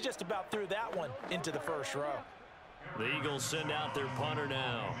because he just about threw that one into the first row. The Eagles send out their punter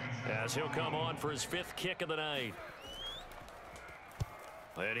now as he'll come on for his 5th kick of the night.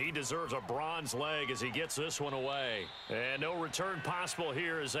 And he deserves a bronze leg as he gets this one away. And no return possible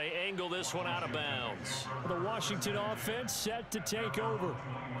here as they angle this one out of bounds. The Washington offense set to take over.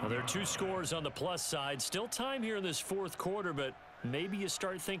 Well, there are 2 scores on the plus side. Still time here in this 4th quarter, but maybe you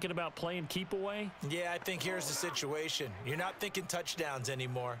start thinking about playing keep away? Yeah, I think here's the situation. You're not thinking touchdowns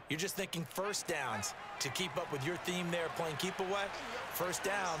anymore. You're just thinking first downs. To keep up with your theme there, playing keep away, first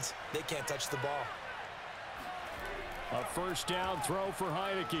downs, they can't touch the ball. A 1st down throw for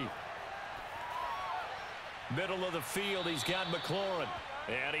Heineke. Middle of the field, he's got McLaurin.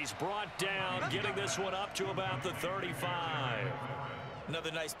 And he's brought down, getting this one up to about the 35.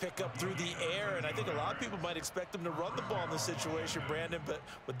 Another nice pickup through the air, and I think a lot of people might expect them to run the ball in this situation, Brandon, but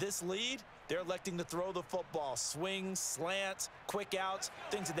with this lead, they're electing to throw the football. Swings, slants, quick outs,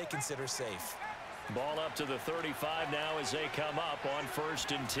 things that they consider safe. Ball up to the 35 now as they come up on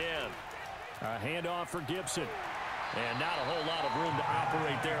 1st and 10. A handoff for Gibson. And not a whole lot of room to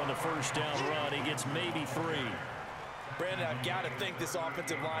operate there on the 1st down run. He gets maybe 3. Brandon, I've got to think this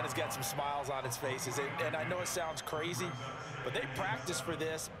offensive line has got some smiles on its faces. And I know it sounds crazy, but they practiced for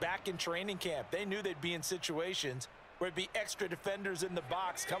this back in training camp. They knew they'd be in situations where it'd be extra defenders in the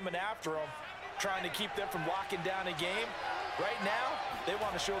box coming after them, trying to keep them from locking down a game. Right now, they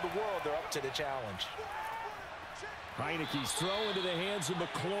want to show the world they're up to the challenge. Heineke's throw into the hands of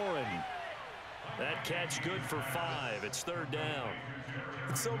McLaurin. That catch good for 5. It's 3rd down.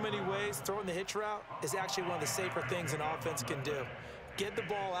 In so many ways, throwing the hitch route is actually one of the safer things an offense can do. Get the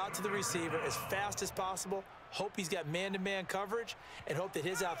ball out to the receiver as fast as possible, hope he's got man-to-man coverage, and hope that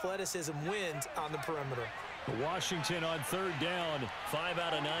his athleticism wins on the perimeter. Washington on 3rd down, 5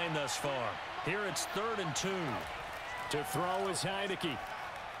 out of 9 thus far. Here it's 3rd and 2. To throw is Heineke.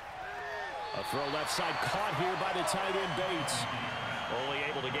 A throw left side caught here by the tight end Bates. Only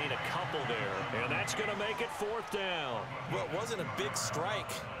able to gain a couple there, and that's going to make it 4th down. Well, it wasn't a big strike,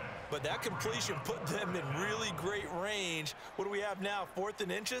 but that completion put them in really great range. What do we have now, 4th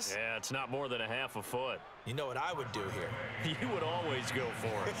and inches? Yeah, it's not more than a half a foot. You know what I would do here? You would always go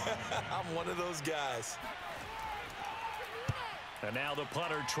for it. I'm one of those guys. And now the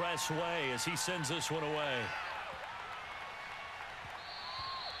punter, Tress Way, as he sends this one away.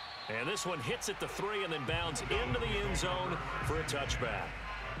 And this one hits at the 3 and then bounds into the end zone for a touchback.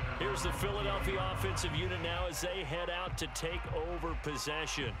 Here's the Philadelphia offensive unit now as they head out to take over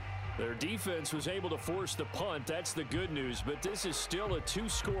possession. Their defense was able to force the punt. That's the good news, but this is still a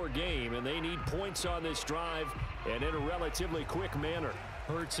 2-score game, and they need points on this drive and in a relatively quick manner.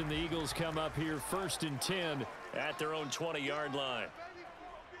 Hurts and the Eagles come up here 1st and 10 at their own 20-yard line.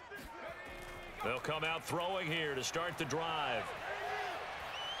 They'll come out throwing here to start the drive.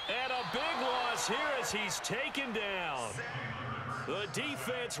 And a big loss here as he's taken down. The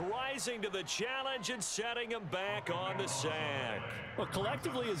defense rising to the challenge and setting him back on the sack. Well,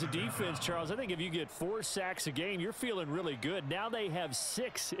 collectively as a defense, Charles, I think if you get 4 sacks a game, you're feeling really good. Now they have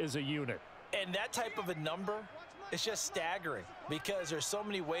 6 as a unit. And that type of a number It's just staggering because there's so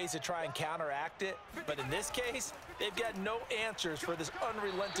many ways to try and counteract it. But in this case, they've got no answers for this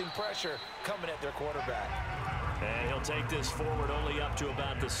unrelenting pressure coming at their quarterback. And he'll take this forward only up to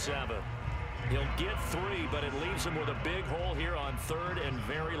about the 7. He'll get 3, but it leaves him with a big hole here on 3rd and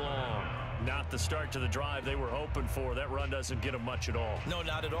very long. Not the start to the drive they were hoping for. That run doesn't get him much at all. No,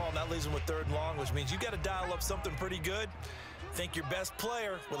 not at all. And that leaves him with 3rd and long, which means you got to dial up something pretty good. Think your best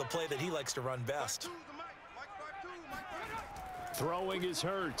player with a play that he likes to run best. Throwing is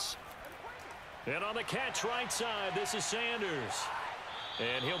Hurts. And on the catch right side, this is Sanders.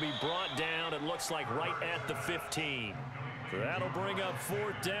 And he'll be brought down, it looks like, right at the 15. That'll bring up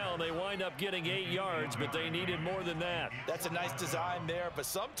 4th down. They wind up getting 8 yards, but they needed more than that. That's a nice design there, but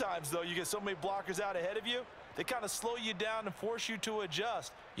sometimes, though, you get so many blockers out ahead of you, they kind of slow you down and force you to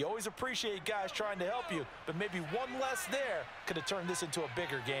adjust. You always appreciate guys trying to help you, but maybe one less there could have turned this into a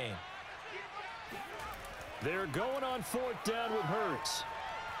bigger game. They're going on 4th down with Hurts.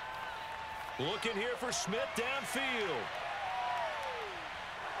 Looking here for Smith downfield.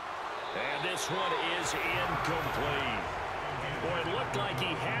 And this one is incomplete. Boy, it looked like he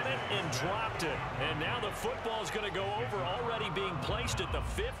had it and dropped it. And now the football's going to go over, already being placed at the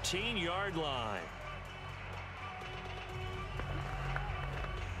 15-yard line.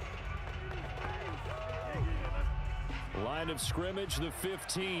 Line of scrimmage, the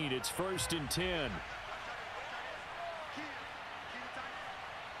 15. It's 1st and 10.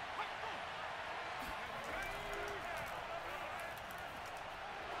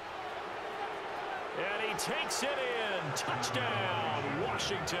 And he takes it in. Touchdown,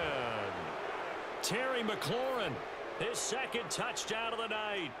 Washington. Terry McLaurin, his 2nd touchdown of the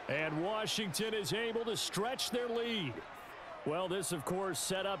night. And Washington is able to stretch their lead. Well, this, of course,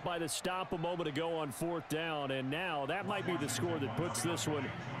 set up by the stop a moment ago on 4th down. And now that might be the score that puts this one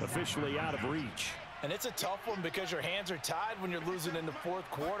officially out of reach. And it's a tough one because your hands are tied when you're losing in the 4th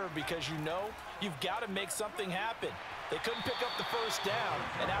quarter because you know you've got to make something happen. They couldn't pick up the 1st down,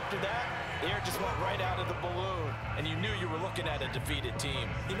 and after that, the air just went right out of the balloon, and you knew you were looking at a defeated team.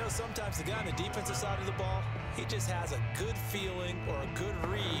 You know, sometimes the guy on the defensive side of the ball, he just has a good feeling or a good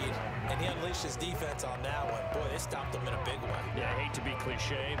read, and he unleashed his defense on that one. Boy, they stopped him in a big way. Yeah, I hate to be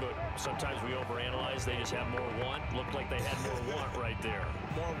cliche, but sometimes we overanalyze. They just have more want. Looked like they had more want right there.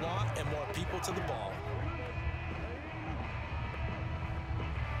 More want and more people to the ball.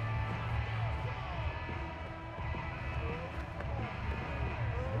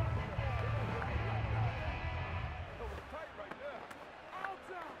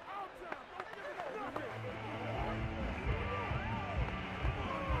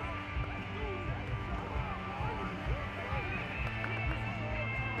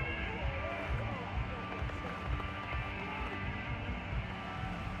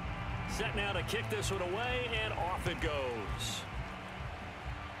 Set now to kick this one away, and off it goes.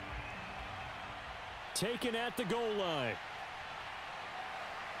 Taken at the goal line.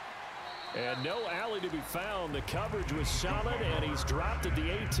 And no alley to be found. The coverage was solid, and he's dropped at the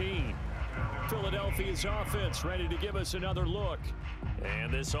 18. Philadelphia's offense ready to give us another look.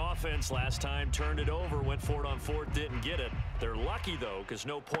 And this offense last time turned it over, went for it on 4th, didn't get it. They're lucky, though, because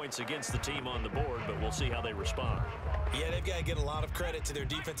no points against the team on the board, but we'll see how they respond. Yeah, they've got to get a lot of credit to their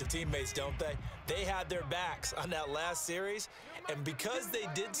defensive teammates, don't they? They had their backs on that last series, and because they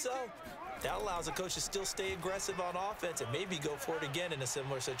did so, that allows the coach to still stay aggressive on offense and maybe go for it again in a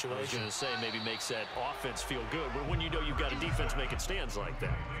similar situation. I was going to say maybe makes that offense feel good, but when you know you've got a defense making stands like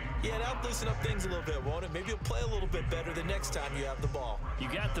that. Yeah, that'll loosen up things a little bit, won't it? Maybe you'll play a little bit better the next time you have the ball. You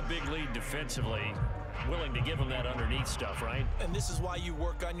got the big lead defensively, willing to give them that underneath stuff, right? And this is why you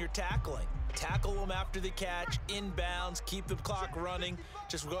work on your tackling. Tackle them after the catch, inbounds, keep the clock running.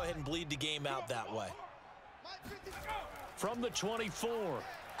 Just go ahead and bleed the game out that way. From the 24,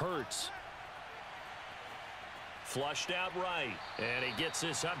 Hurts. Flushed out right, and he gets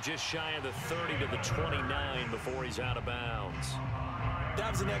this up just shy of the 30 to the 29 before he's out of bounds.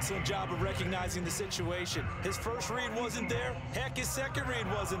 That was an excellent job of recognizing the situation. His first read wasn't there. Heck, his second read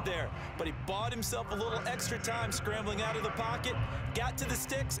wasn't there. But he bought himself a little extra time scrambling out of the pocket, got to the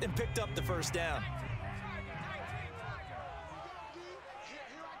sticks, and picked up the 1st down.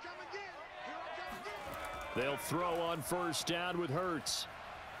 They'll throw on 1st down with Hurts.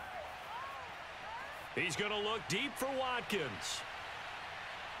 He's going to look deep for Watkins.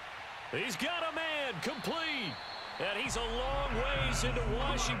 He's got a man, complete. And he's a long ways into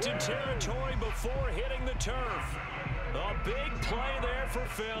Washington territory before hitting the turf. A big play there for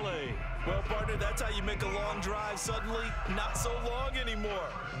Philly. Well, partner, that's how you make a long drive suddenly not so long anymore.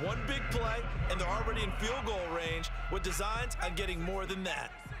 One big play, and they're already in field goal range with designs on getting more than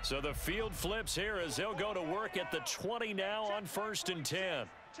that. So the field flips here as they'll go to work at the 20 now on 1st and 10.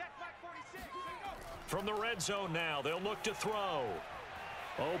 From the red zone now, they'll look to throw.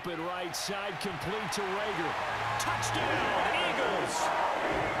 Open right side, complete to Rager. Touchdown, Eagles!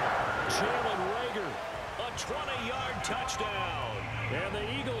 Jalen Rager, a 20-yard touchdown. And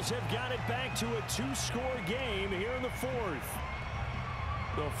the Eagles have got it back to a 2-score game here in the 4th.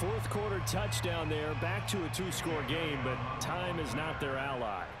 The 4th quarter touchdown there, back to a 2-score game, but time is not their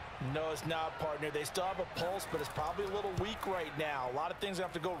ally. No, it's not, partner. They still have a pulse, but it's probably a little weak right now. A lot of things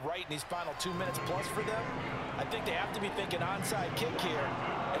have to go right in these final 2 minutes plus for them. I think they have to be thinking onside kick here,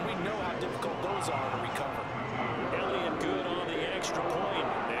 and we know how difficult those are to recover. Elliott good on the extra point,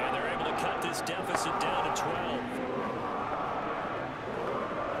 and they're able to cut this deficit down to 12.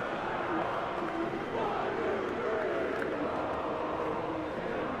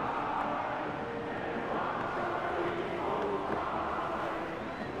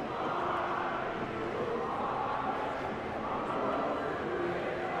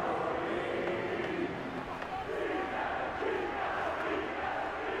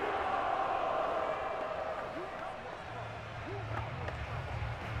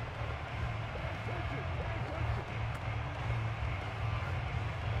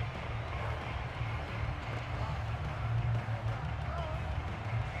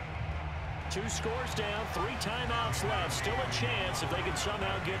 Two scores down, 3 timeouts left. Still a chance if they can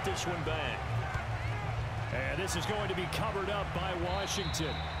somehow get this one back. And this is going to be covered up by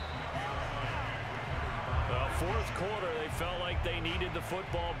Washington. The 4th quarter, they felt like they needed the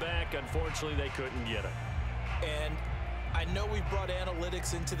football back. Unfortunately, they couldn't get it. And I know we've brought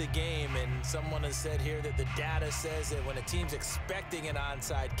analytics into the game, and someone has said here that the data says that when a team's expecting an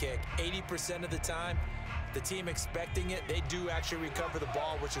onside kick, 80% of the time, the team expecting it, they do actually recover the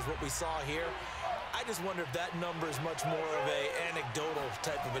ball, which is what we saw here. I just wonder if that number is much more of a anecdotal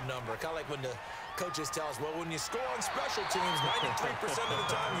type of a number. Kind of like when the coaches tell us, well, when you score on special teams, 93% of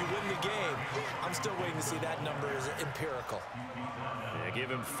the time you win the game. I'm still waiting to see that number is empirical. Yeah,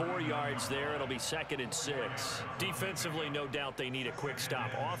 give him 4 yards there. It'll be 2nd and 6. Defensively, no doubt they need a quick stop.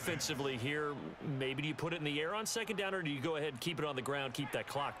 Offensively here, maybe do you put it in the air on 2nd down, or do you go ahead and keep it on the ground, keep that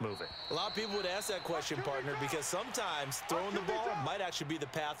clock moving? A lot of people would ask that question, partner, because sometimes throwing the ball might actually be the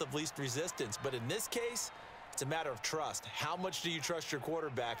path of least resistance. But in this case, it's a matter of trust. How much do you trust your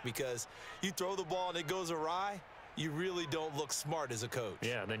quarterback? Because you throw the ball and it goes awry, you really don't look smart as a coach.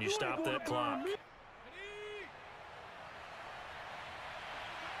 Yeah, then you stop that clock.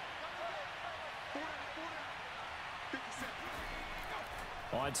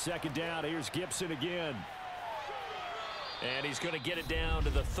 On 2nd down, here's Gibson again. And he's going to get it down to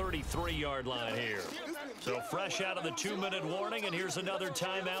the 33-yard line here. So fresh out of the 2-minute warning, and here's another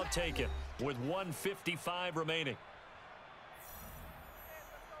timeout taken with 1:55 remaining.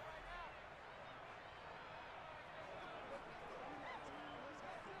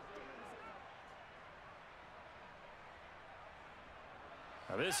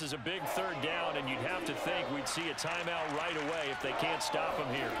 Now this is a big 3rd down, and you'd have to think we'd see a timeout right away if they can't stop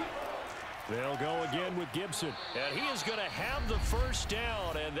him here. They'll go again with Gibson. And he is going to have the 1st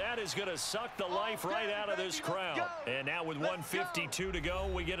down, and that is going to suck the life right out of this crowd. And now with 1:52 to go,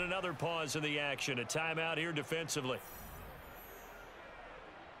 we get another pause in the action. A timeout here defensively.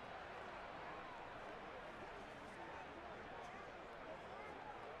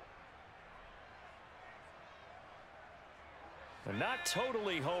 And not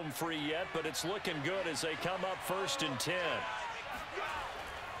totally home free yet, but it's looking good as they come up 1st and 10.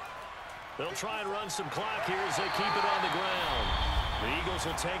 They'll try and run some clock here as they keep it on the ground. The Eagles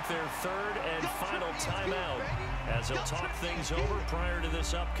will take their 3rd and final timeout as they'll talk things over prior to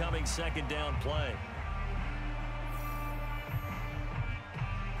this upcoming 2nd down play.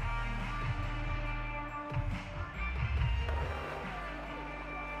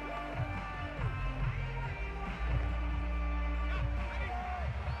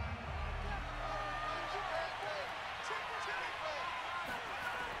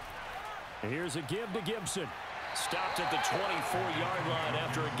 Here's a give to Gibson. Stopped at the 24-yard line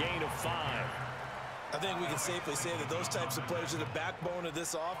after a gain of 5. I think we can safely say that those types of players are the backbone of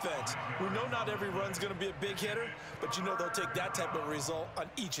this offense. We know not every run's going to be a big hitter, but you know they'll take that type of result on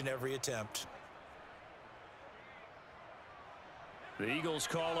each and every attempt. The Eagles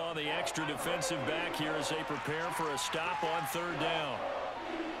call on the extra defensive back here as they prepare for a stop on 3rd down.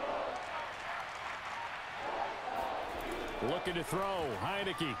 Looking to throw,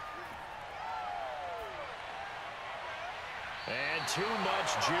 Heineke. too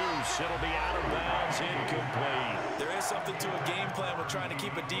much juice. It'll be out of bounds, incomplete. There is something to a game plan with trying to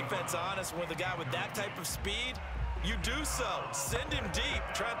keep a defense honest. With a guy with that type of speed, you do so. Send him deep,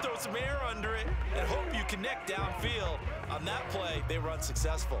 try and throw some air under it, and hope you connect downfield. On that play, they were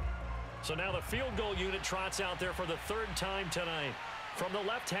unsuccessful. So now the field goal unit trots out there for the third time tonight. From the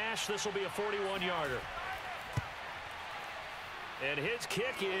left hash, this will be a 41-yarder. And his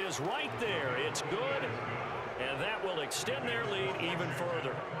kick is right there. It's good, and that will extend their lead even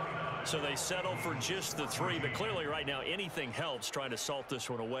further. So they settle for just the 3, but clearly right now anything helps trying to salt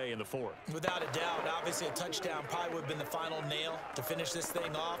this one away in the 4th. Without a doubt, obviously a touchdown probably would have been the final nail to finish this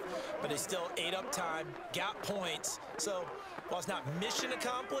thing off, but they still ate up time, got points. So while it's not mission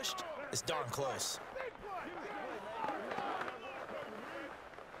accomplished, it's darn close.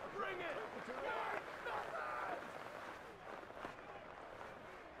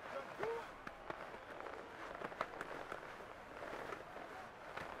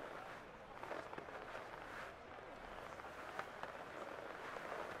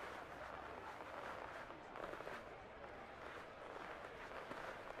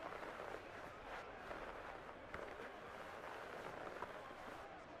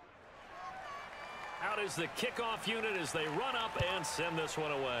 Out is the kickoff unit as they run up and send this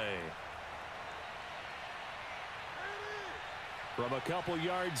one away. From a couple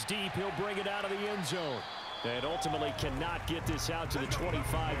yards deep, he'll bring it out of the end zone. And ultimately cannot get this out to the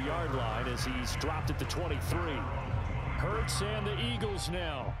 25-yard line as he's dropped at the 23. Hurts and the Eagles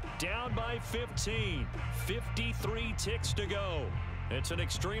now down by 15. 53 ticks to go. It's an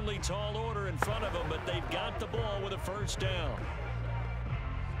extremely tall order in front of them, but they've got the ball with a first down.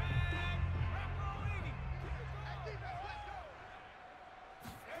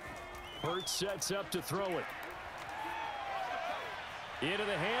 Hurts sets up to throw it. Into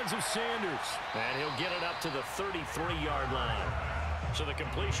the hands of Sanders. And he'll get it up to the 33-yard line. So the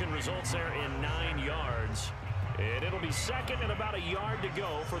completion results there in 9 yards. And it'll be second and about a yard to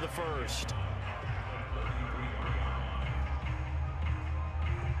go for the first.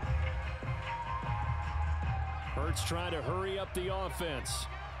 Hurts trying to hurry up the offense.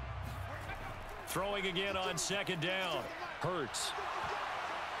 Throwing again on second down. Hurts.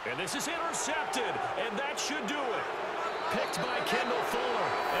 And this is intercepted, and that should do it. Picked by Kendall Fuller,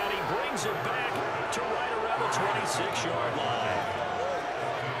 and he brings it back to right around the 26-yard line.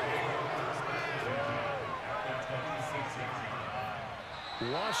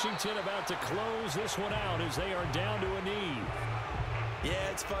 Washington about to close this one out as they are down to a knee. Yeah,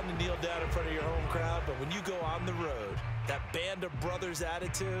 it's fun to kneel down in front of your home crowd, but when you go on the road, that band of brothers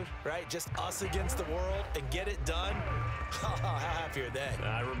attitude, right? Just us against the world and get it done. How happy are they?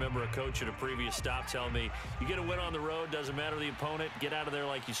 I remember a coach at a previous stop telling me, you get a win on the road, doesn't matter the opponent, get out of there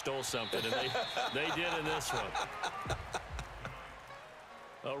like you stole something. And they did in this one.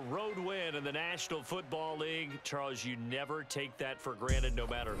 A road win in the National Football League. Charles, you never take that for granted no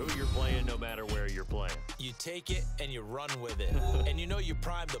matter who you're playing, no matter where you're playing. You take it and you run with it. And you know you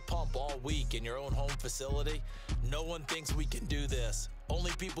primed the pump all week in your own home facility. No one thinks we can do this. Only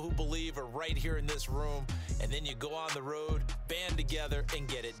people who believe are right here in this room. And then you go on the road, band together, and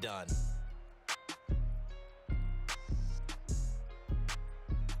get it done.